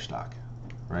 $4 stock,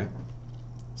 right?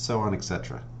 So on,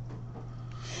 etc.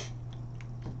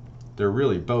 They're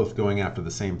really both going after the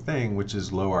same thing, which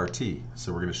is low RT.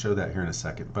 So we're going to show that here in a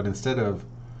second. But instead of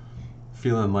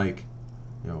feeling like,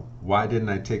 why didn't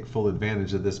I take full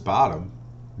advantage of this bottom?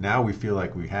 Now we feel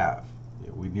like we have.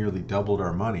 We nearly doubled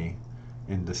our money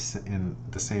in the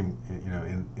same,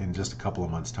 in just a couple of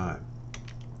months' time.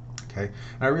 Okay,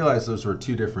 and I realize those were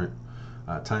two different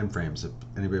time frames if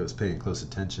anybody was paying close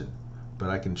attention. But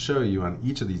I can show you on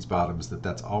each of these bottoms that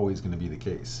that's always going to be the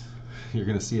case. You're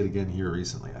going to see it again here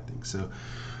recently, I think. So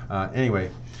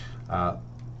anyway,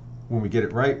 when we get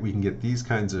it right, we can get these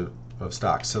kinds of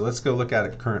stocks. So let's go look at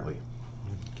it currently.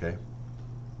 Okay,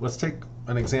 let's take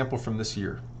an example from this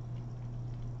year.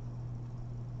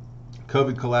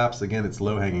 COVID collapse, again, it's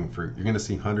low-hanging fruit. You're going to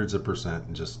see hundreds of percent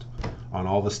in just on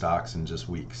all the stocks in just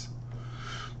weeks.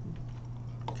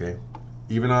 Okay,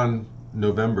 even on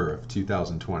November of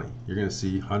 2020, you're going to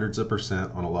see hundreds of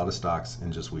percent on a lot of stocks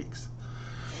in just weeks.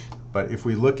 But if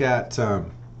we look at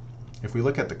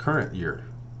the current year,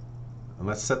 and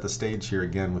let's set the stage here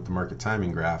again with the market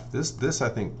timing graph, this I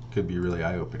think could be really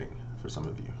eye-opening for some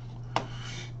of you.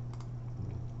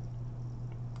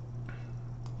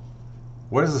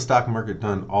 What has the stock market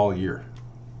done all year?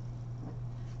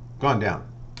 Gone down.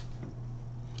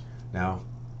 Now,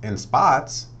 in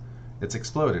spots, it's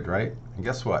exploded, right? And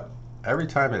guess what? Every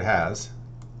time it has,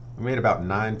 we made about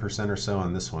 9% or so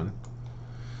on this one.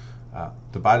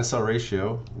 The buy to sell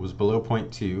ratio was below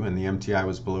 0.2 and the MTI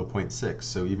was below 0.6,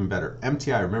 so even better.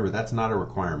 MTI, remember, that's not a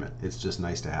requirement. It's just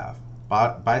nice to have.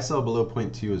 Buy sell below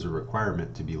 0.2 is a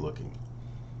requirement to be looking.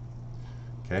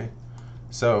 Okay,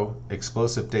 so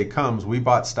explosive day comes. We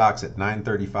bought stocks at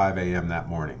 9:35 a.m. that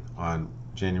morning on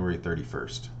January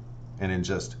 31st, and in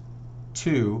just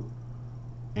 2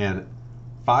 and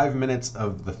 5 minutes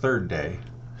of the third day,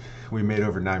 we made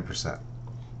over 9%.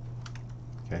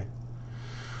 Okay.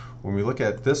 When we look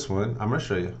at this one, I'm going to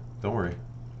show you. Don't worry.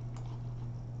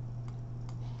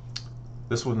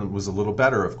 This one was a little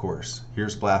better, of course.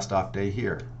 Here's blast off day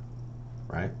here,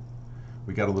 right?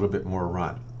 We got a little bit more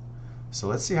run. So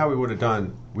let's see how we would have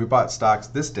done. We bought stocks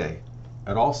this day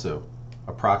at also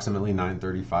approximately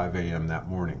 9:35 a.m. that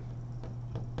morning.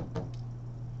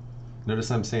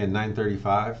 Notice I'm saying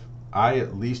 9:35. I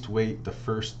at least wait the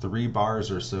first 3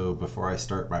 bars or so before I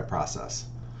start my process.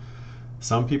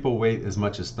 Some people wait as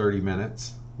much as 30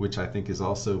 minutes, which I think is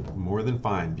also more than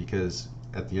fine, because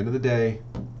at the end of the day,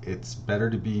 it's better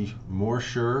to be more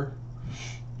sure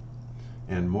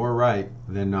and more right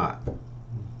than not.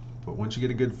 But once you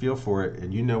get a good feel for it,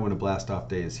 and you know when a blast off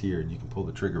day is here, you can pull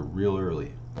the trigger real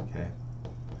early. Okay.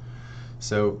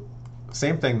 So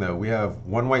same thing though, we have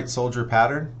one white soldier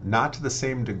pattern, not to the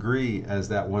same degree as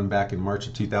that one back in March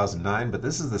of 2009, but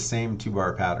this is the same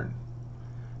 2-bar pattern.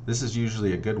 This is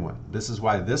usually a good one. This is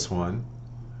why this one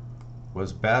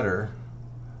was better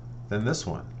than this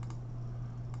one.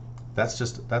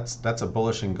 That's a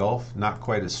bullish engulf, not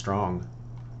quite as strong,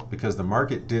 because the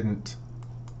market didn't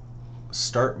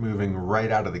start moving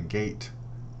right out of the gate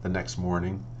the next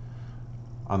morning.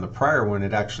 On the prior one,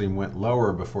 it actually went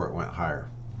lower before it went higher.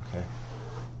 Okay.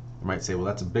 You might say, well,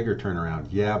 that's a bigger turnaround.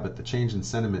 Yeah, but the change in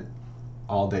sentiment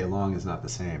all day long is not the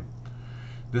same.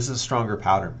 This is a stronger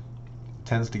pattern. It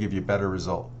tends to give you a better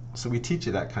result. So we teach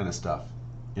you that kind of stuff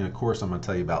in a course I'm going to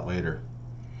tell you about later.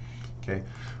 Okay,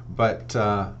 but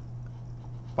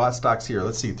bought stocks here.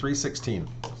 Let's see, 316.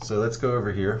 So let's go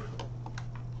over here.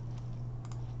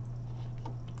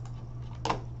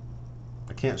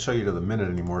 I can't show you to the minute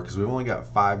anymore because we've only got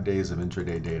 5 days of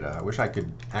intraday data. I wish I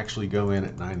could actually go in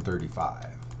at 9:35.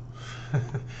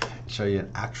 Show you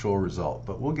an actual result,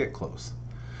 but we'll get close.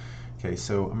 Okay,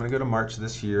 so I'm going to go to March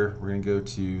this year. We're going to go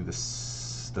to the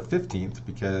 15th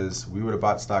because we would have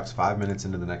bought stocks 5 minutes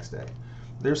into the next day.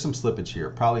 There's some slippage here,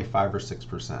 probably 5 or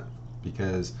 6%,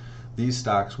 because these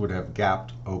stocks would have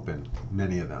gapped open,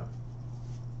 many of them,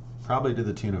 probably to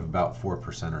the tune of about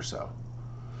 4% or so.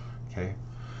 Okay,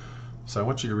 so I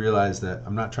want you to realize that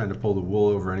I'm not trying to pull the wool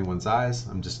over anyone's eyes.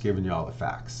 I'm just giving you all the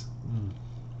facts.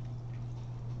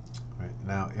 Right,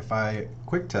 now, if I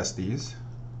quick test these,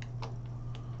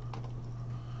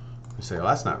 You say, well,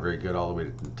 that's not very good all the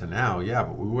way to now. Yeah,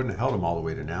 but we wouldn't have held them all the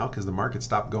way to now because the market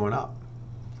stopped going up.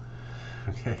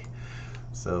 Okay,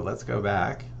 so let's go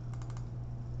back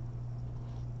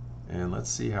and let's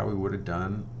see how we would have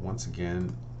done once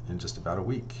again in just about a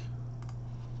week.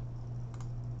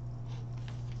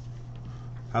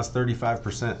 How's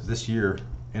 35% this year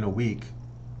in a week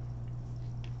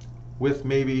with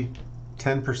maybe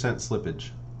 10% slippage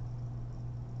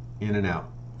in and out?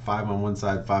 5 on one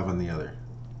side, 5 on the other.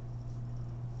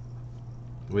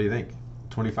 What do you think?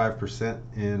 25%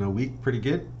 in a week, pretty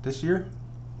good this year?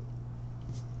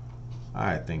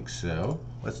 I think so.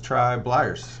 Let's try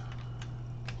Blyers.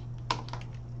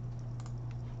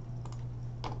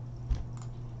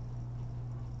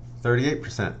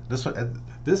 %.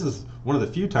 This is one of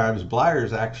the few times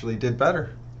Blyers actually did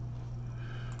better.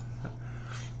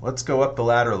 Let's go up the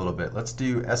ladder a little bit. Let's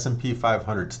do S&P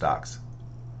 500 stocks.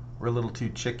 We're a little too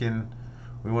chicken.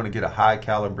 We want to get a high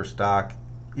caliber stock.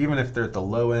 Even if they're at the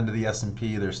low end of the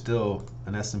S&P, they're still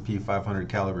an S&P 500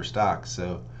 caliber stock.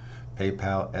 So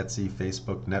PayPal, Etsy,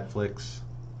 Facebook, Netflix.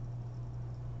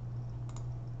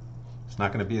 It's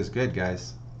not going to be as good,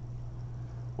 guys.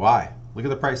 Why? Look at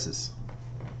the prices.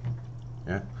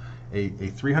 Yeah, a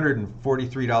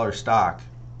 $343 stock,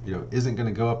 isn't going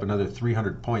to go up another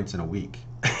 300 points in a week.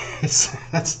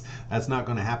 that's not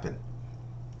going to happen.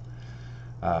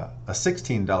 A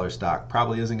 $16 stock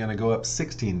probably isn't going to go up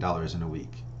 $16 in a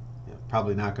week.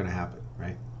 Probably not going to happen,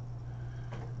 right?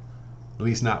 At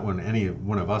least not when any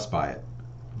one of us buy it.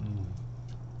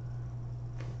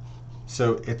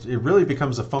 So it really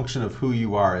becomes a function of who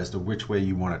you are as to which way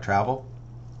you want to travel.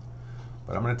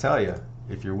 But I'm going to tell you,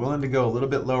 if you're willing to go a little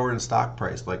bit lower in stock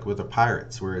price, like with the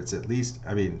Pirates, where it's at least,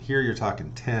 here you're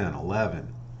talking 10,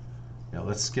 11.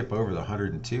 Let's skip over the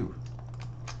 102.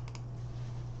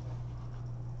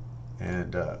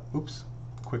 And,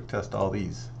 quick test all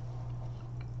these.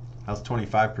 How's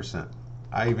 25%?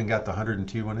 I even got the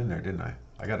 102 one in there, didn't I?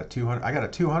 I got a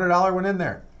 $200 one in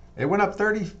there. It went up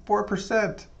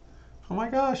 34%. Oh my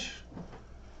gosh.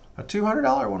 A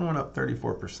 $200 one went up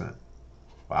 34%.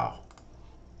 Wow.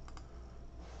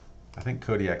 I think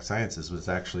Kodiak Sciences was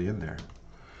actually in there.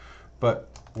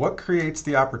 But what creates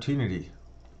the opportunity?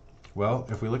 Well,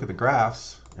 if we look at the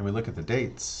graphs and we look at the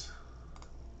dates,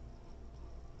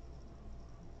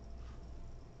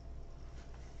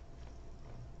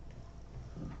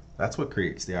 that's what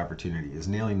creates the opportunity, is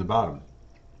nailing the bottom.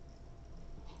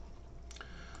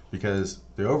 Because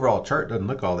the overall chart doesn't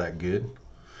look all that good,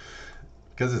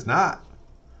 because it's not.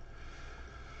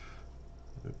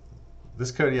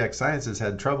 This Kodiak Sciences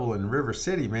had trouble in River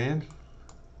City, man.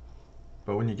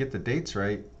 But when you get the dates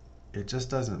right, it just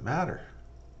doesn't matter.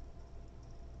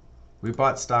 We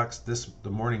bought stocks the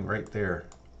morning right there.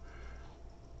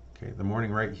 Okay, the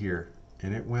morning right here.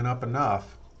 And it went up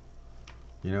enough.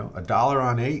 $1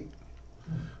 on 8,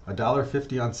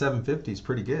 $1.50 on 750 is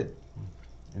pretty good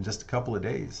in just a couple of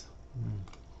days.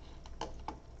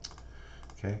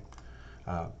 Okay.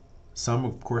 Some,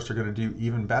 of course, are going to do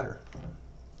even better.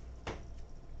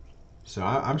 So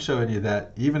I'm showing you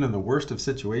that even in the worst of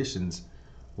situations,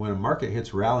 when a market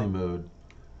hits rally mode,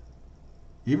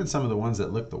 even some of the ones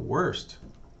that look the worst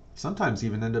sometimes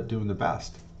even end up doing the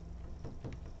best.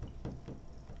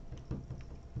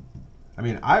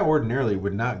 I ordinarily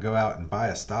would not go out and buy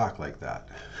a stock like that.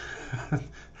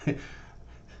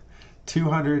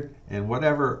 200 and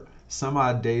whatever some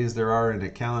odd days there are in a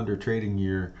calendar trading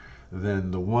year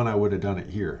than the one I would have done it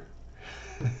here.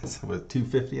 So with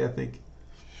 250, I think.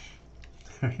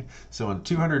 So on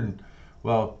 200,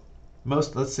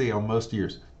 let's say on most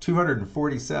years,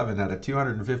 247 out of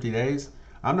 250 days,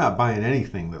 I'm not buying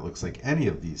anything that looks like any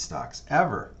of these stocks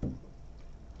ever.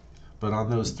 But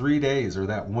on those 3 days or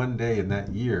that one day in that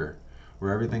year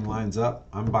where everything lines up,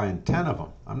 I'm buying 10 of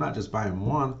them. I'm not just buying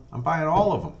one, I'm buying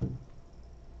all of them.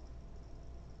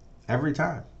 Every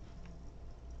time.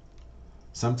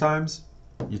 Sometimes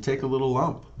you take a little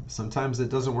lump. Sometimes it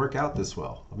doesn't work out this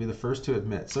well. I'll be the first to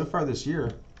admit. So far this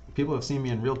year, people have seen me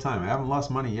in real time. I haven't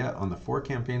lost money yet on the 4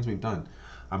 campaigns we've done.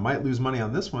 I might lose money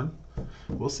on this one.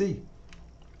 We'll see.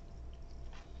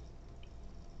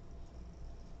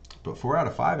 But 4 out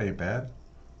of 5 ain't bad.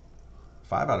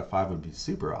 5 out of 5 would be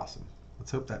super awesome. Let's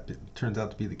hope that turns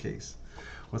out to be the case.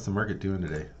 What's the market doing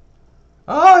today?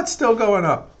 Oh, it's still going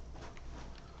up.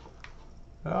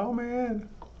 Oh, man.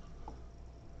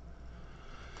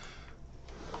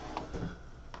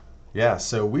 Yeah,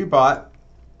 so we have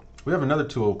another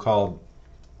tool called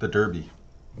the Derby.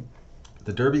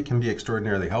 The Derby can be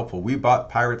extraordinarily helpful. We bought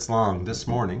Pirates Long this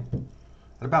morning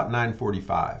at about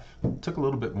 9:45. It took a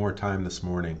little bit more time this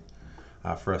morning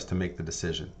for us to make the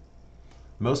decision.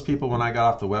 Most people, when I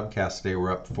got off the webcast today,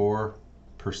 were up 4%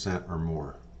 or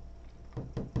more.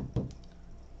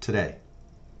 Today.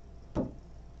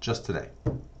 Just today.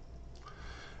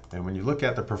 And when you look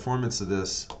at the performance of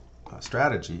this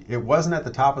strategy, it wasn't at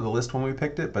the top of the list when we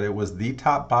picked it, but it was the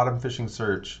top bottom fishing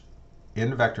search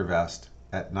in VectorVest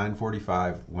at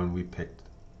 9:45 when we picked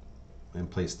and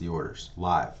placed the orders.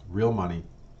 Live, real money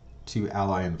to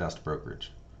Ally Invest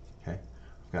brokerage. Okay?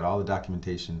 We've got all the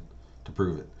documentation to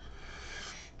prove it.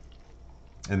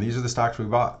 And these are the stocks we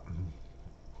bought.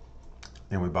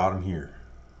 And we bought them here.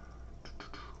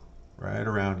 Right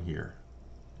around here.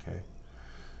 Okay?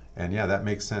 And yeah, that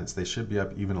makes sense. They should be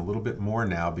up even a little bit more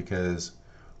now because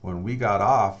when we got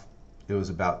off, it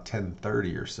was about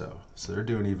 10:30 or so. So they're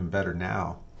doing even better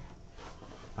now.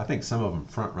 I think some of them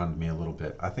front run me a little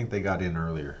bit. I think they got in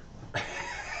earlier.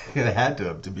 It had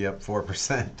to be up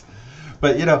 4%.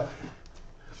 But you know,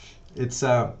 it's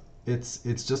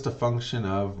just a function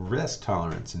of risk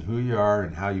tolerance and who you are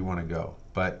and how you want to go.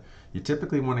 But you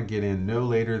typically want to get in no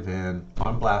later than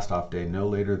on blast off day, no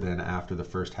later than after the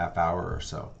first half hour or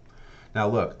so. Now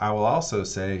look, I will also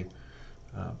say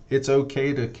it's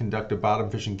okay to conduct a bottom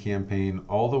fishing campaign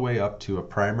all the way up to a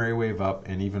primary wave up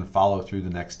and even follow through the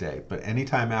next day. But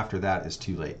anytime after that is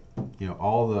too late. You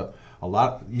know,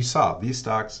 you saw these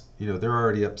stocks, you know, they're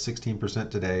already up 16%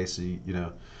 today. So,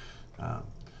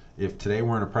 if today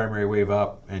we're in a primary wave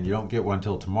up and you don't get one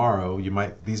till tomorrow,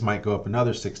 these might go up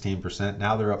another 16%.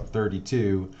 Now they're up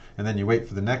 32, and then you wait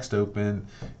for the next open,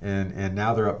 and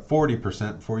now they're up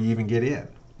 40% before you even get in.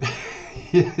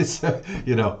 So,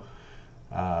 you know,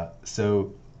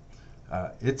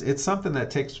 it's something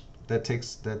that takes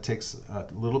a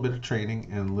little bit of training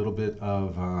and a little bit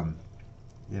of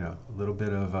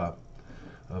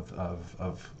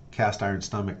of cast iron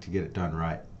stomach to get it done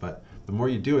right. But the more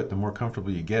you do it, the more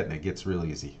comfortable you get, and it gets real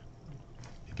easy.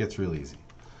 It gets real easy.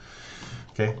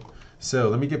 Okay, so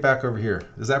let me get back over here.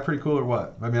 Is that pretty cool or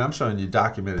what? I mean, I'm showing you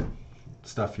documented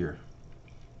stuff here.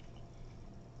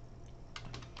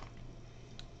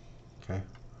 Okay,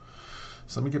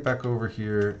 so let me get back over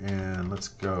here and let's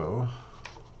go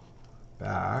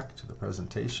back to the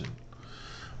presentation.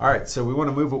 All right, so we want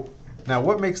to move. Now,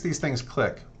 what makes these things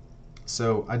click?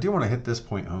 So I do want to hit this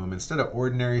point home. Instead of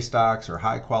ordinary stocks or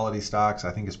high quality stocks,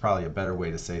 I think is probably a better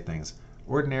way to say things.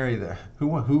 Ordinary,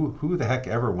 who the heck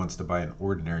ever wants to buy an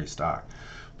ordinary stock?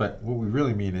 But what we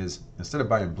really mean is, instead of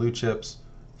buying blue chips,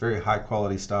 very high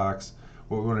quality stocks,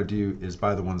 what we want to do is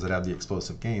buy the ones that have the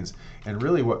explosive gains. And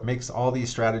really what makes all these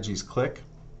strategies click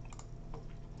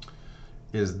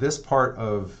is this part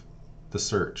of the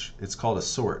search. It's called a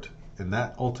sort, and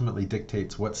that ultimately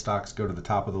dictates what stocks go to the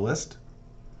top of the list.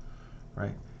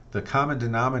 Right? The common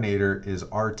denominator is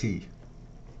RT.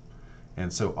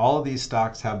 And so all of these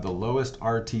stocks have the lowest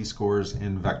RT scores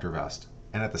in VectorVest.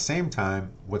 And at the same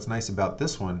time, what's nice about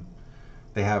this one,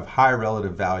 they have high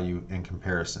relative value in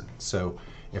comparison. So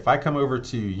if I come over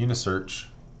to Unisearch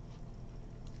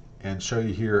and show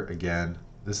you here again,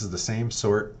 this is the same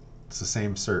sort, it's the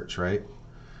same search, right?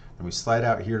 And we slide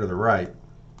out here to the right,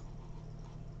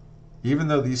 even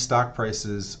though these stock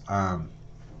prices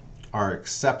are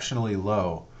exceptionally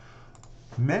low,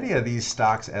 many of these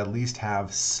stocks at least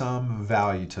have some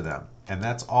value to them, and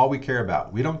that's all we care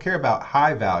about. We don't care about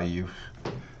high value.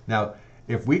 Now,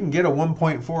 if we can get a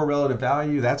 1.4 relative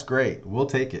value, that's great. We'll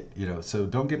take it. You know, so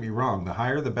don't get me wrong. The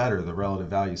higher the better, the relative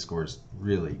value scores,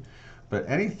 really. But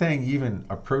anything even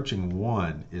approaching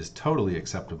 1 is totally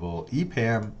acceptable.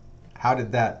 EPAM, how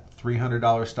did that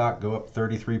 $300 stock go up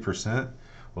 33%?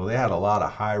 Well, they had a lot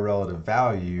of high relative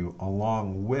value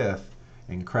along with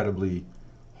incredibly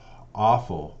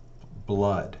awful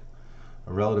blood.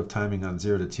 A relative timing on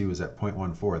 0 to 2 is at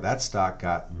 0.14. That stock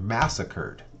got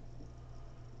massacred.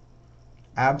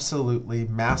 Absolutely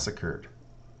massacred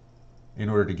in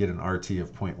order to get an RT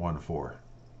of 0.14.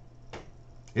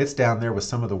 It's down there with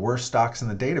some of the worst stocks in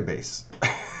the database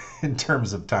in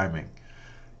terms of timing.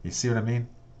 You see what I mean?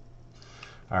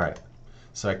 All right.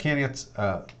 So I can't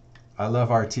answer. I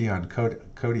love RT on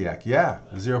Kodiak. Yeah,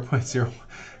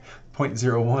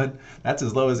 0.01. That's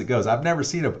as low as it goes. I've never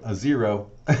seen a 0.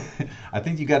 I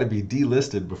think you got to be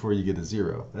delisted before you get a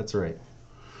 0. That's right.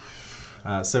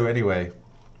 So anyway,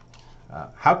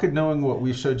 how could knowing what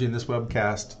we've showed you in this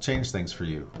webcast change things for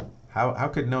you? How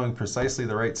could knowing precisely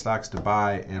the right stocks to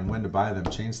buy and when to buy them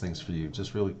change things for you?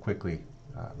 Just really quickly,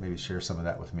 maybe share some of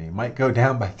that with me. Might go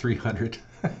down by 300.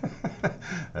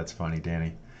 That's funny,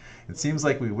 Danny. It seems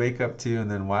like we wake up to and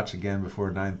then watch again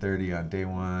before 9:30 on day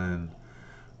 1.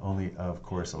 Only, of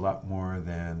course, a lot more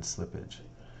than slippage.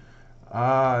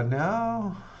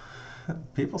 No.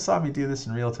 People saw me do this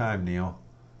in real time, Neil.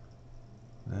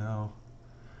 No.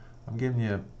 I'm giving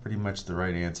you pretty much the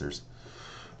right answers.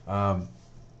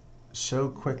 Show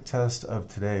quick test of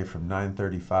today from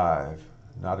 9:35.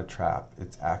 Not a trap.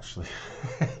 It's actually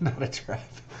not a trap.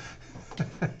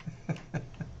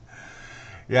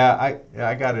 Yeah,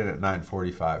 I got it at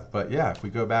 9:45. But yeah, if we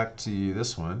go back to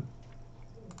this one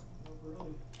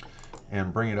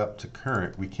and bring it up to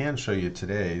current, we can show you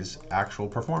today's actual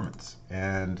performance.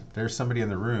 And there's somebody in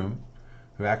the room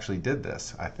who actually did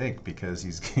this, I think, because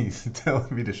he's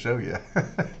telling me to show you.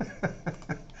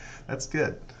 That's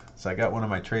good. So I got one of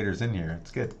my traders in here.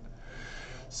 It's good.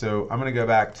 So I'm going to go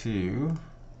back to,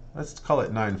 let's call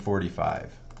it 9:45.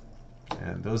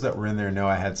 And those that were in there know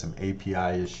I had some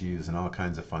API issues and all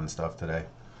kinds of fun stuff today.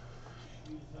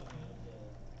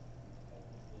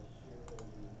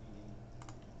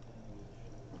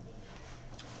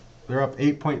 They're up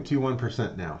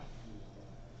 8.21% now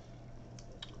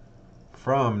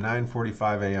from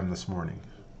 9:45 a.m. this morning.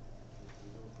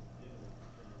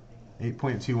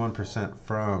 8.21%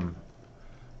 from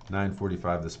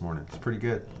 9:45 this morning. It's pretty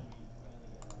good.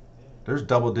 There's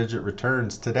double-digit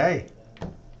returns today.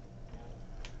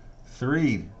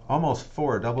 3, almost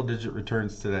 4 double-digit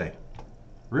returns today.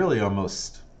 Really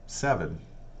almost 7.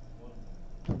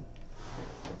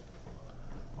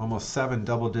 Almost 7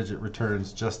 double-digit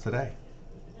returns just today.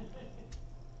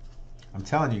 I'm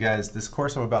telling you guys, this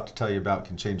course I'm about to tell you about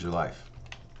can change your life.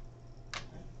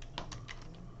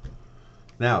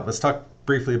 Now, let's talk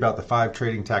briefly about the 5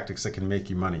 trading tactics that can make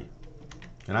you money.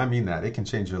 And I mean that. It can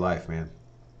change your life, man.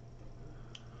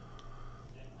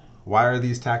 Why are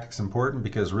these tactics important?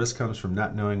 Because risk comes from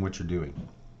not knowing what you're doing.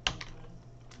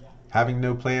 Having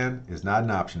no plan is not an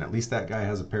option. At least that guy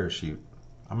has a parachute.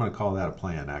 I'm going to call that a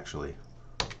plan, actually.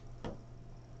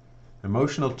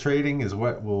 Emotional trading is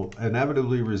what will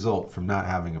inevitably result from not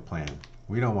having a plan.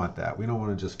 We don't want that. We don't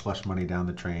want to just flush money down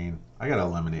the drain. I got to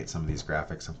eliminate some of these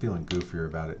graphics. I'm feeling goofier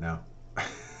about it now.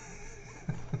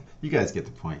 You guys get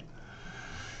the point.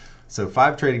 So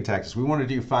 5 trading tactics. We want to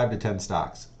do 5 to 10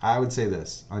 stocks. I would say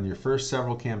this. On your first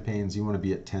several campaigns, you want to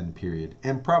be at 10 period.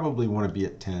 And probably want to be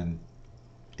at 10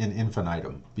 in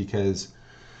infinitum. Because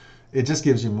it just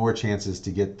gives you more chances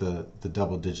to get the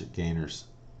double-digit gainers.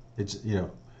 It's, you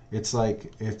know, it's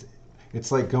like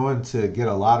going to get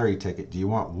a lottery ticket. Do you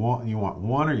want one? You want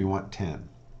 1 or you want 10?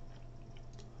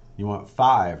 You want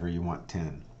 5 or you want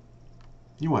 10?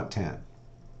 You want 10.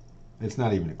 It's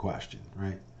not even a question,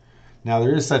 right? Now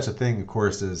there is such a thing, of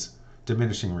course, as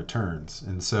diminishing returns,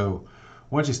 and so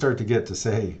once you start to get to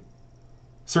say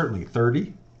certainly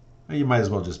 30, you might as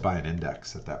well just buy an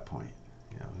index at that point.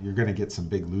 You know, you're going to get some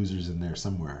big losers in there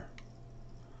somewhere.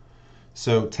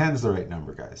 So 10's the right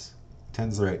number, guys.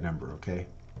 10's the right number, okay?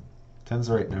 10's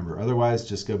the right number. Otherwise,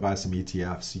 just go buy some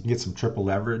ETFs. You can get some triple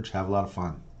leverage, have a lot of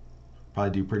fun. Probably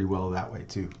do pretty well that way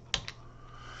too.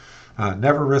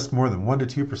 Never risk more than 1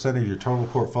 to 2% of your total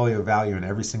portfolio value in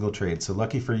every single trade. So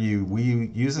lucky for you, we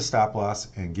use a stop loss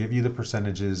and give you the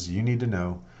percentages you need to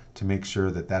know to make sure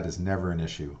that that is never an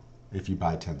issue if you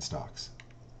buy 10 stocks.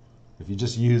 If you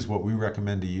just use what we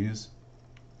recommend to use,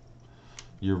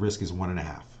 your risk is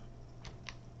 1.5.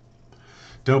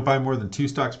 Don't buy more than 2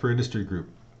 stocks per industry group.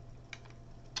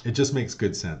 It just makes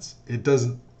good sense. It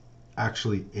doesn't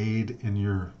actually aid in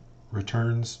your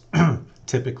returns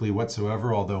typically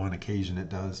whatsoever, although on occasion it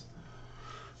does.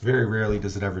 Very rarely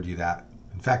does it ever do that.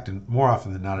 In fact, more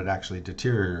often than not, it actually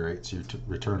deteriorates your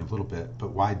return a little bit.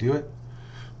 But why do it?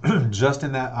 Just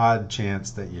in that odd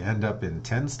chance that you end up in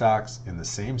 10 stocks in the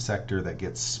same sector that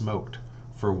gets smoked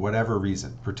for whatever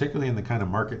reason, particularly in the kind of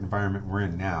market environment we're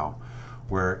in now,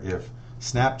 where if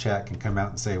Snapchat can come out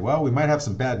and say, well, we might have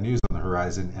some bad news on the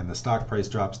horizon and the stock price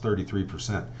drops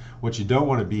 33%. What you don't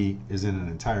want to be is in an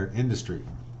entire industry,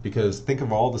 because think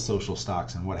of all the social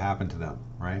stocks and what happened to them,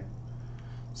 right?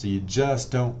 So you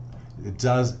just don't,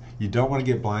 you don't want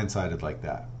to get blindsided like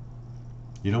that.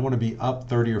 You don't want to be up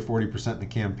 30 or 40% in the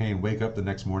campaign, wake up the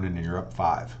next morning and you're up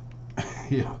 5.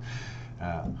 You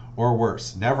know, or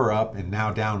worse, never up and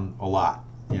now down a lot.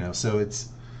 You know, so it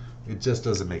just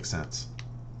doesn't make sense.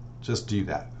 Just do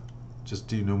that. Just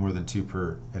do no more than 2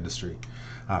 per industry.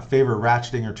 Favor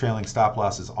ratcheting or trailing stop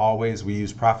losses always. We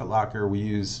use Profit Locker. We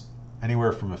use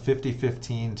anywhere from a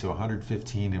 50-15 to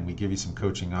 115, and we give you some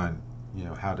coaching on, you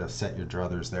know, how to set your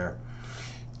druthers there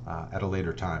at a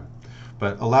later time.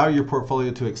 But allow your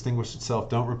portfolio to extinguish itself.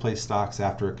 Don't replace stocks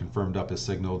after a confirmed up is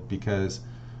signaled, because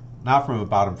not from a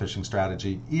bottom fishing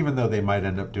strategy, even though they might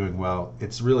end up doing well,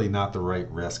 it's really not the right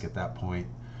risk at that point.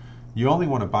 You only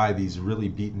want to buy these really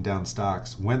beaten down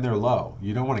stocks when they're low.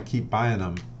 You don't want to keep buying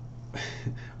them.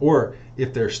 Or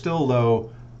if they're still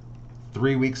low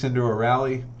 3 weeks into a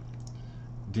rally,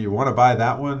 do you want to buy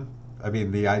that one I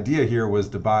mean, the idea here was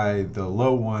to buy the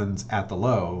low ones at the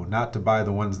low, not to buy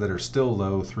the ones that are still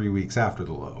low 3 weeks after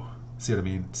the low. See what I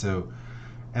mean? So,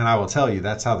 and I will tell you,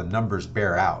 that's how the numbers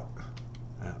bear out.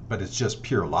 But it's just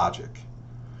pure logic.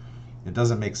 It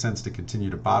doesn't make sense to continue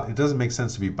to it doesn't make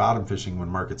sense to be bottom fishing when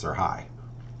markets are high.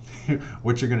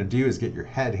 What you're going to do is get your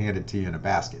head handed to you in a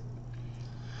basket.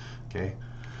 Okay?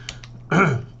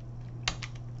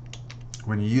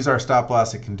 When you use our stop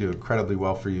loss, it can do incredibly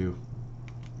well for you.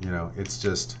 You know, it's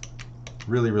just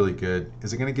really, really good.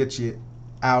 Is it going to get you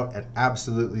out at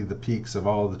absolutely the peaks of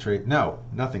all of the trade? No,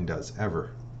 nothing does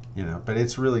ever. You know, but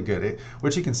it's really good.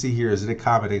 What you can see here is it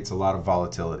accommodates a lot of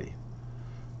volatility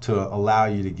to allow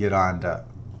you to get on to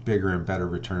bigger and better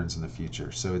returns in the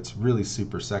future. So it's really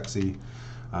super sexy.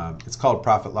 It's called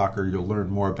Profit Locker. You'll learn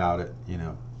more about it, you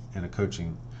know, in a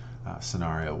coaching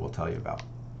scenario we'll tell you about.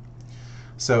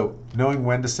 So knowing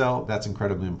when to sell, that's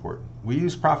incredibly important. We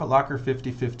use Profit Locker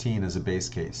 50-15 as a base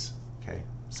case. Okay,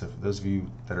 so for those of you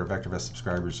that are VectorVest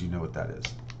subscribers, you know what that is.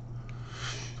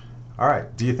 All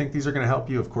right, do you think these are going to help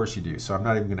you? Of course you do, so I'm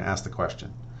not even going to ask the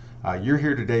question. You're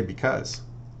here today because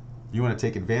you want to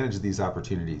take advantage of these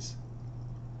opportunities.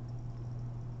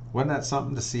 Wasn't that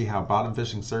something to see how bottom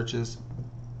fishing searches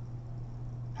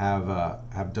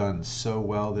have done so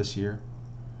well this year?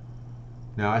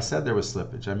 Now, I said there was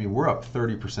slippage. I mean, we're up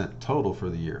 30% total for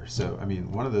the year. So, I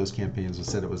mean, one of those campaigns was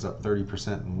said it was up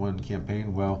 30% in one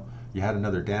campaign. Well, you had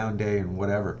another down day and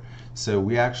whatever. So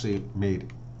we actually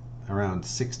made around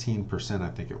 16%, I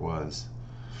think it was,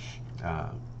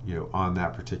 you know, on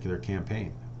that particular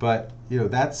campaign. But, you know,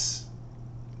 that's,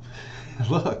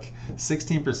 look,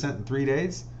 16% in 3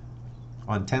 days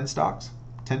on 10 stocks,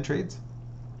 10 trades.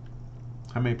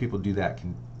 How many people do that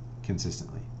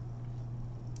consistently?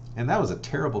 And that was a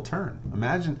terrible turn.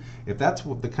 Imagine if that's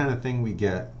what the kind of thing we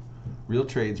get, real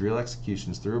trades, real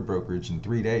executions through a brokerage in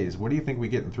 3 days. What do you think we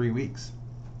get in 3 weeks?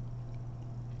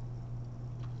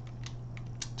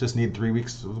 Just need 3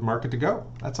 weeks of the market to go.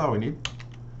 That's all we need.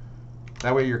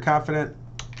 That way you're confident.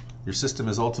 Your system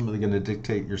is ultimately going to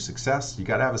dictate your success. You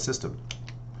got to have a system.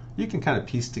 You can kind of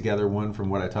piece together one from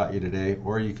what I taught you today,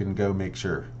 or you can go make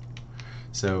sure.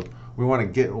 So we want to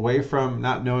get away from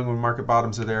not knowing when market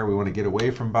bottoms are there. We want to get away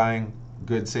from buying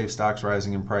good, safe stocks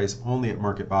rising in price only at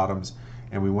market bottoms,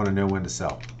 and we want to know when to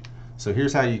sell. So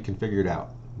here's how you can figure it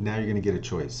out. Now you're going to get a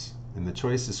choice, and the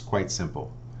choice is quite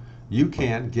simple. You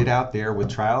can get out there with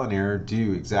trial and error,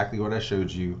 do exactly what I showed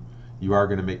you. You are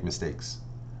going to make mistakes.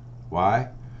 Why?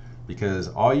 Because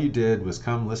all you did was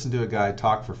come listen to a guy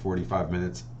talk for 45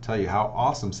 minutes, tell you how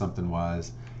awesome something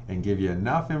was, and give you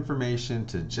enough information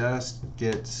to just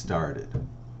get started.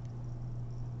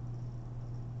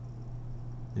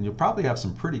 And you'll probably have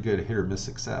some pretty good hit or miss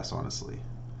success, honestly.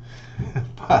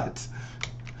 But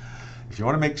if you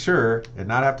want to make sure and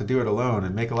not have to do it alone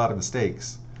and make a lot of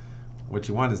mistakes, what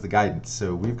you want is the guidance.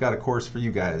 So we've got a course for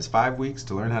you guys, 5 weeks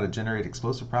to learn how to generate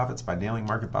explosive profits by nailing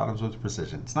market bottoms with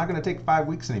precision. It's not going to take 5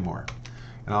 weeks anymore,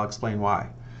 and I'll explain why.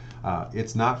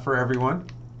 It's not for everyone.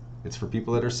 It's for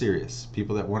people that are serious,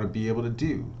 people that want to be able to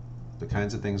do the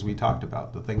kinds of things we talked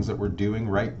about, the things that we're doing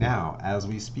right now as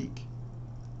we speak,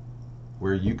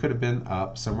 where you could have been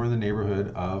up somewhere in the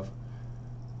neighborhood of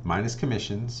minus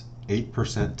commissions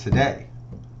 8% today.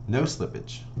 No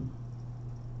slippage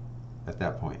at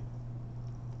that point.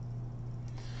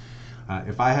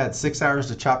 If I had 6 hours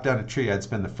to chop down a tree, I'd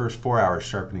spend the first 4 hours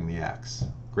sharpening the axe.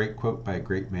 Great quote by a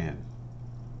great man.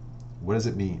 What does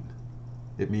it mean?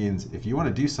 It means if you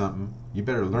want to do something, you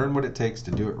better learn what it takes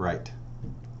to do it right.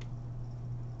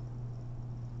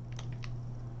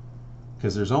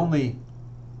 Because there's only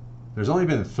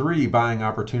been 3 buying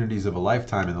opportunities of a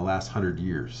lifetime in the last 100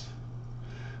 years.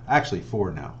 Actually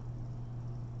 4 now.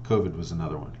 COVID was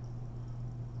another one.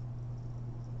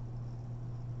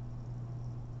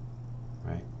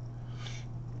 Right?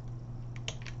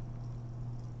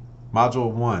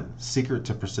 Module 1, Secret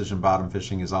to Precision Bottom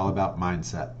Fishing, is all about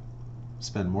mindset.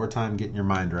 Spend more time getting your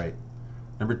mind right.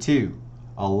 Number 2,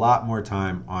 a lot more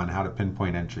time on how to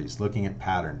pinpoint entries, looking at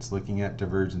patterns, looking at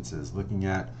divergences, looking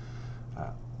at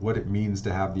what it means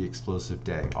to have the explosive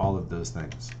day, all of those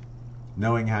things.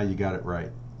 Knowing how you got it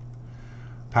right.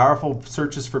 Powerful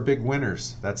searches for big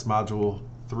winners, that's module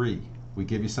 3. We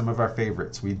give you some of our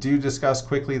favorites. We do discuss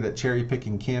quickly that cherry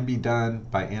picking can be done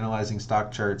by analyzing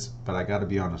stock charts, but I got to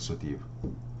be honest with you.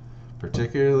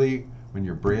 Particularly when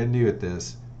you're brand new at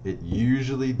this, it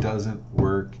usually doesn't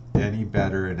work any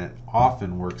better, and it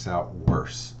often works out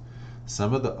worse.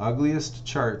 Some of the ugliest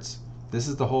charts, this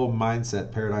is the whole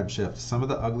mindset paradigm shift. Some of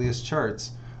the ugliest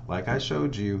charts, like I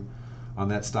showed you on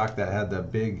that stock that had the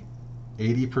big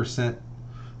 80%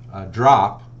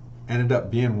 drop ended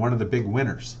up being one of the big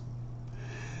winners.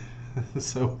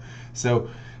 So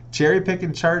cherry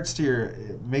picking charts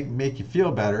to make you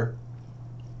feel better,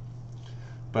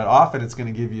 but often it's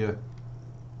going to give you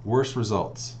worse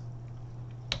results.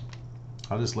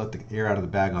 I'll just let the air out of the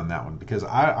bag on that one, because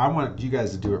I want you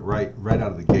guys to do it right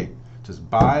out of the gate. Just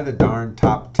buy the darn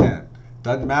top 10.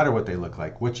 Doesn't matter what they look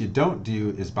like. What you don't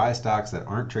do is buy stocks that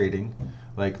aren't trading,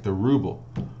 like the ruble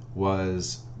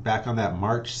was back on that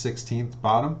March 16th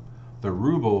bottom. The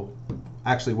ruble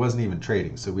actually wasn't even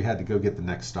trading, so we had to go get the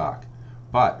next stock.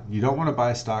 But you don't want to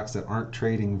buy stocks that aren't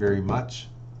trading very much,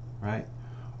 right?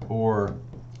 Or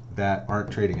that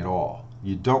aren't trading at all.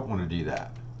 You don't want to do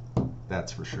that.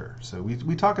 That's for sure. So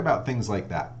we talk about things like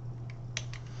that.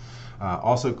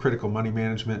 Also, critical money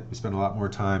management. We spend a lot more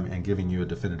time in giving you a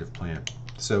definitive plan.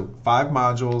 So 5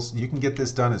 modules. You can get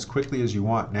this done as quickly as you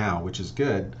want now, which is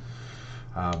good.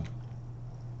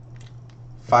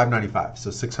 $595, so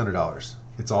 $600.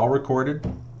 It's all recorded.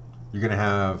 You're going to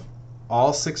have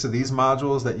all 6 of these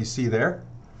modules that you see there.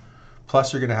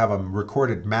 Plus, you're going to have a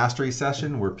recorded mastery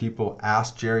session where people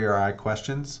ask Jerry or I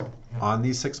questions on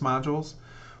these 6 modules.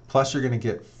 Plus, you're going to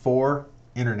get 4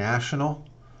 international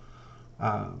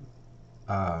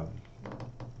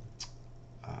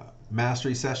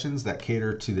mastery sessions that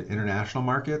cater to the international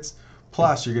markets.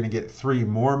 Plus, you're going to get 3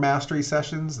 more mastery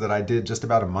sessions that I did just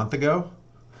about a month ago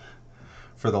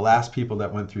for the last people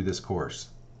that went through this course.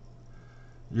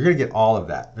 You're going to get all of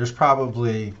that. There's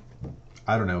probably,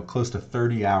 I don't know, close to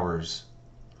 30 hours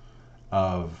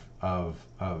of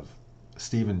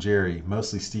Steve and Jerry,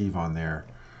 mostly Steve on there,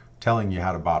 telling you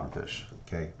how to bottom fish.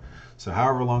 Okay, so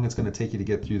however long it's going to take you to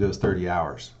get through those 30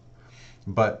 hours.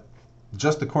 But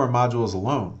just the core modules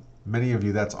alone, many of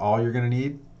you, that's all you're going to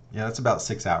need. Yeah, that's about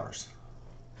 6 hours,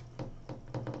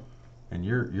 and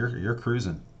you're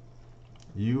cruising.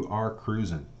 You are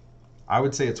cruising. I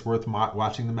would say it's worth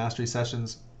watching the mastery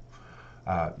sessions.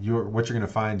 What you're going to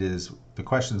find is the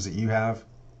questions that you have,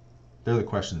 they're the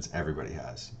questions everybody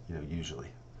has, usually.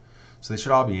 So they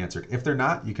should all be answered. If they're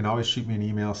not, you can always shoot me an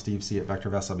email,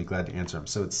 stevec@VectorVest. I'll be glad to answer them.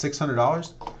 So it's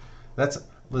 $600.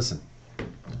 Listen,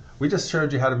 we just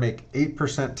showed you how to make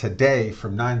 8% today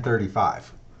from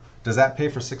 935. Does that pay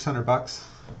for $600?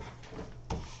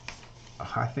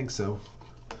 I think so.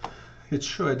 It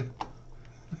should.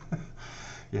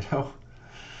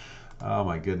 Oh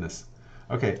my goodness.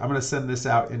 Okay, I'm going to send this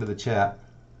out into the chat.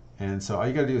 And so all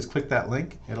you got to do is click that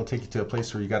link. It'll take you to a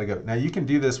place where you got to go. Now you can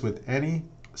do this with any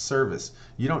service.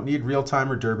 You don't need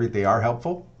real-time or Derby. They are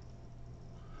helpful.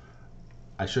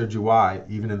 I showed you why,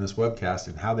 even in this webcast,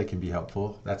 and how they can be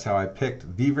helpful. That's how I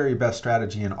picked the very best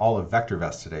strategy in all of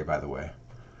VectorVest today, by the way.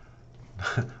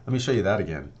 Let me show you that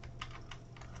again.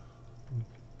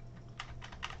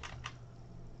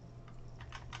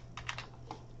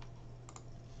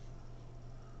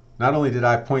 Not only did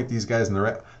I point these guys in the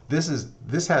right,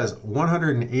 this has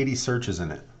 180 searches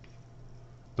in it.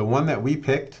 The one that we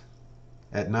picked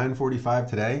at 9:45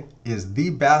 today is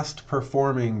the best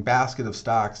performing basket of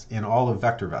stocks in all of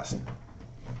VectorVest.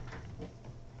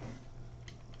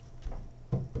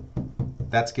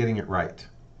 That's getting it right.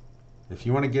 If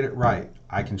you want to get it right,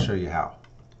 I can show you how.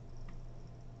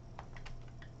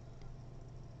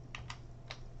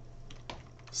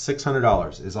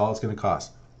 $600 is all it's going to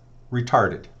cost.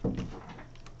 Retarded.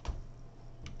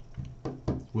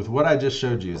 With what I just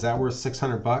showed you, is that worth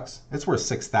 $600? It's worth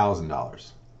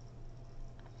 $6,000.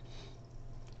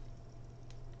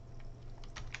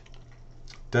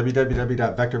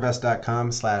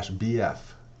 www.vectorvest.com/BF.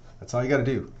 That's all you got to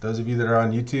do. Those of you that are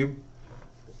on YouTube,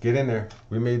 get in there.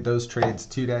 We made those trades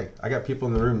today. I got people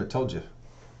in the room that told you.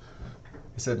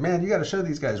 He said, man, you got to show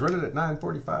these guys. Run it at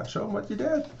 9:45. Show them what you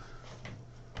did.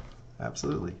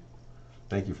 Absolutely.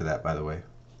 Thank you for that, by the way.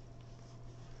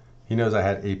 He knows I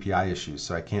had API issues,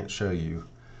 so I can't show you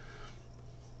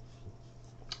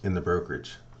in the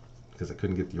brokerage because I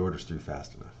couldn't get the orders through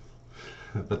fast enough.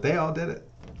 But they all did it.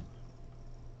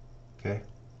 Okay.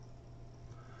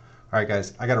 All right,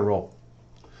 guys, I got to roll.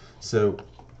 So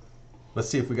let's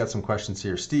see if we got some questions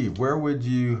here. Steve, where would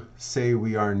you say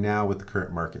we are now with the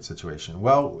current market situation?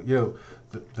 Well, the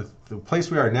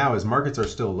place we are now is markets are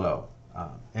still low.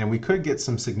 And we could get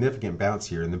some significant bounce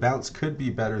here, and the bounce could be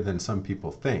better than some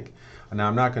people think. Now,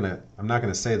 I'm not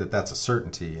gonna say that that's a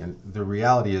certainty, and the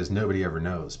reality is nobody ever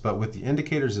knows. But with the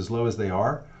indicators as low as they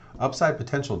are, upside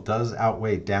potential does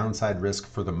outweigh downside risk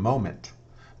for the moment.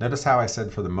 Notice how I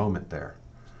said for the moment there.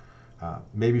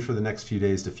 Maybe for the next few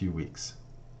days to few weeks,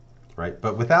 right?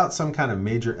 But without some kind of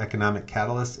major economic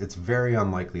catalyst, it's very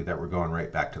unlikely that we're going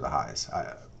right back to the highs.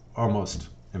 Almost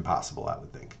impossible, I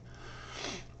would think.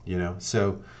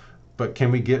 So, But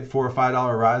can we get $4 or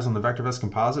 $5 rise on the VectorVest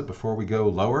composite before we go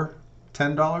lower?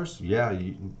 $10? Yeah,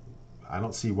 I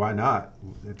don't see why not.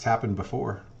 It's happened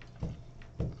before.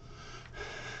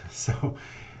 So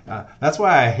that's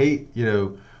why I hate,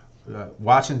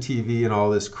 watching TV and all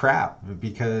this crap,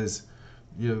 because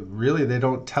really they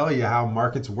don't tell you how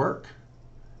markets work.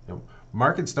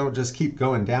 Markets don't just keep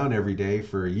going down every day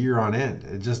for a year on end.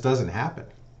 It just doesn't happen.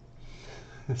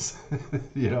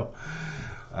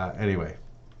 Anyway,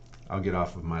 I'll get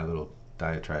off of my little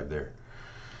diatribe there.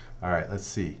 All right, let's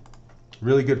see.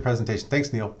 Really good presentation.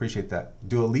 Thanks, Neil. Appreciate that.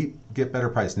 Do a leap, get better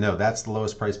price. No, that's the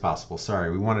lowest price possible. Sorry,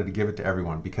 we wanted to give it to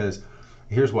everyone because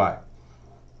here's why.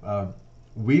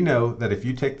 We know that if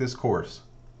you take this course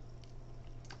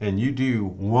and you do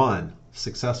one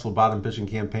successful bottom fishing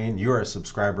campaign, you're a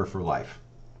subscriber for life.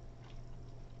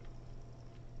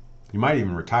 You might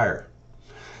even retire.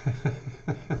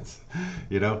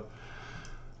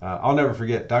 I'll never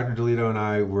forget, Dr. DeLito and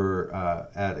I were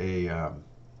at a, I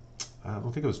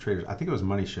don't think it was Traders, I think it was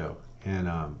Money Show in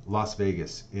Las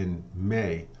Vegas in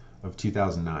May of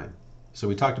 2009. So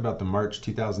we talked about the March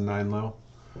 2009 low.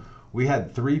 We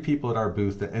had 3 people at our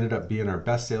booth that ended up being our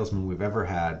best salesmen we've ever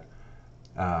had,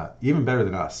 even better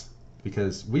than us,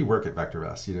 because we work at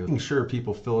VectorVest, making sure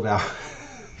people filled out.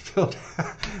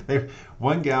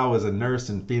 One gal was a nurse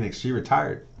in Phoenix. She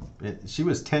retired. She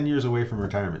was 10 years away from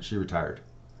retirement. She retired.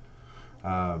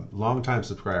 Longtime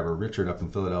subscriber, Richard up in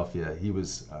Philadelphia. He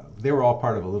was. They were all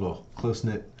part of a little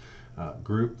close-knit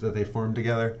group that they formed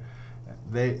together.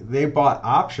 They bought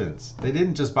options. They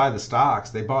didn't just buy the stocks.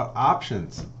 They bought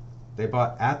options. They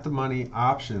bought at-the-money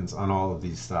options on all of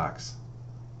these stocks.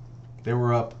 They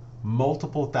were up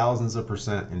multiple thousands of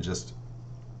 % in just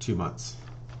 2 months.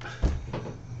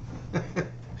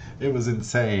 It was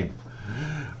insane.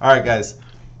 All right, guys,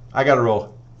 I gotta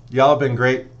roll. Y'all have been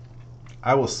great.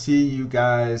 I will see you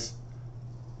guys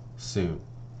soon.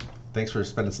 Thanks for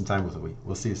spending some time with me.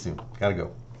 We'll see you soon. Gotta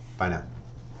go. Bye now.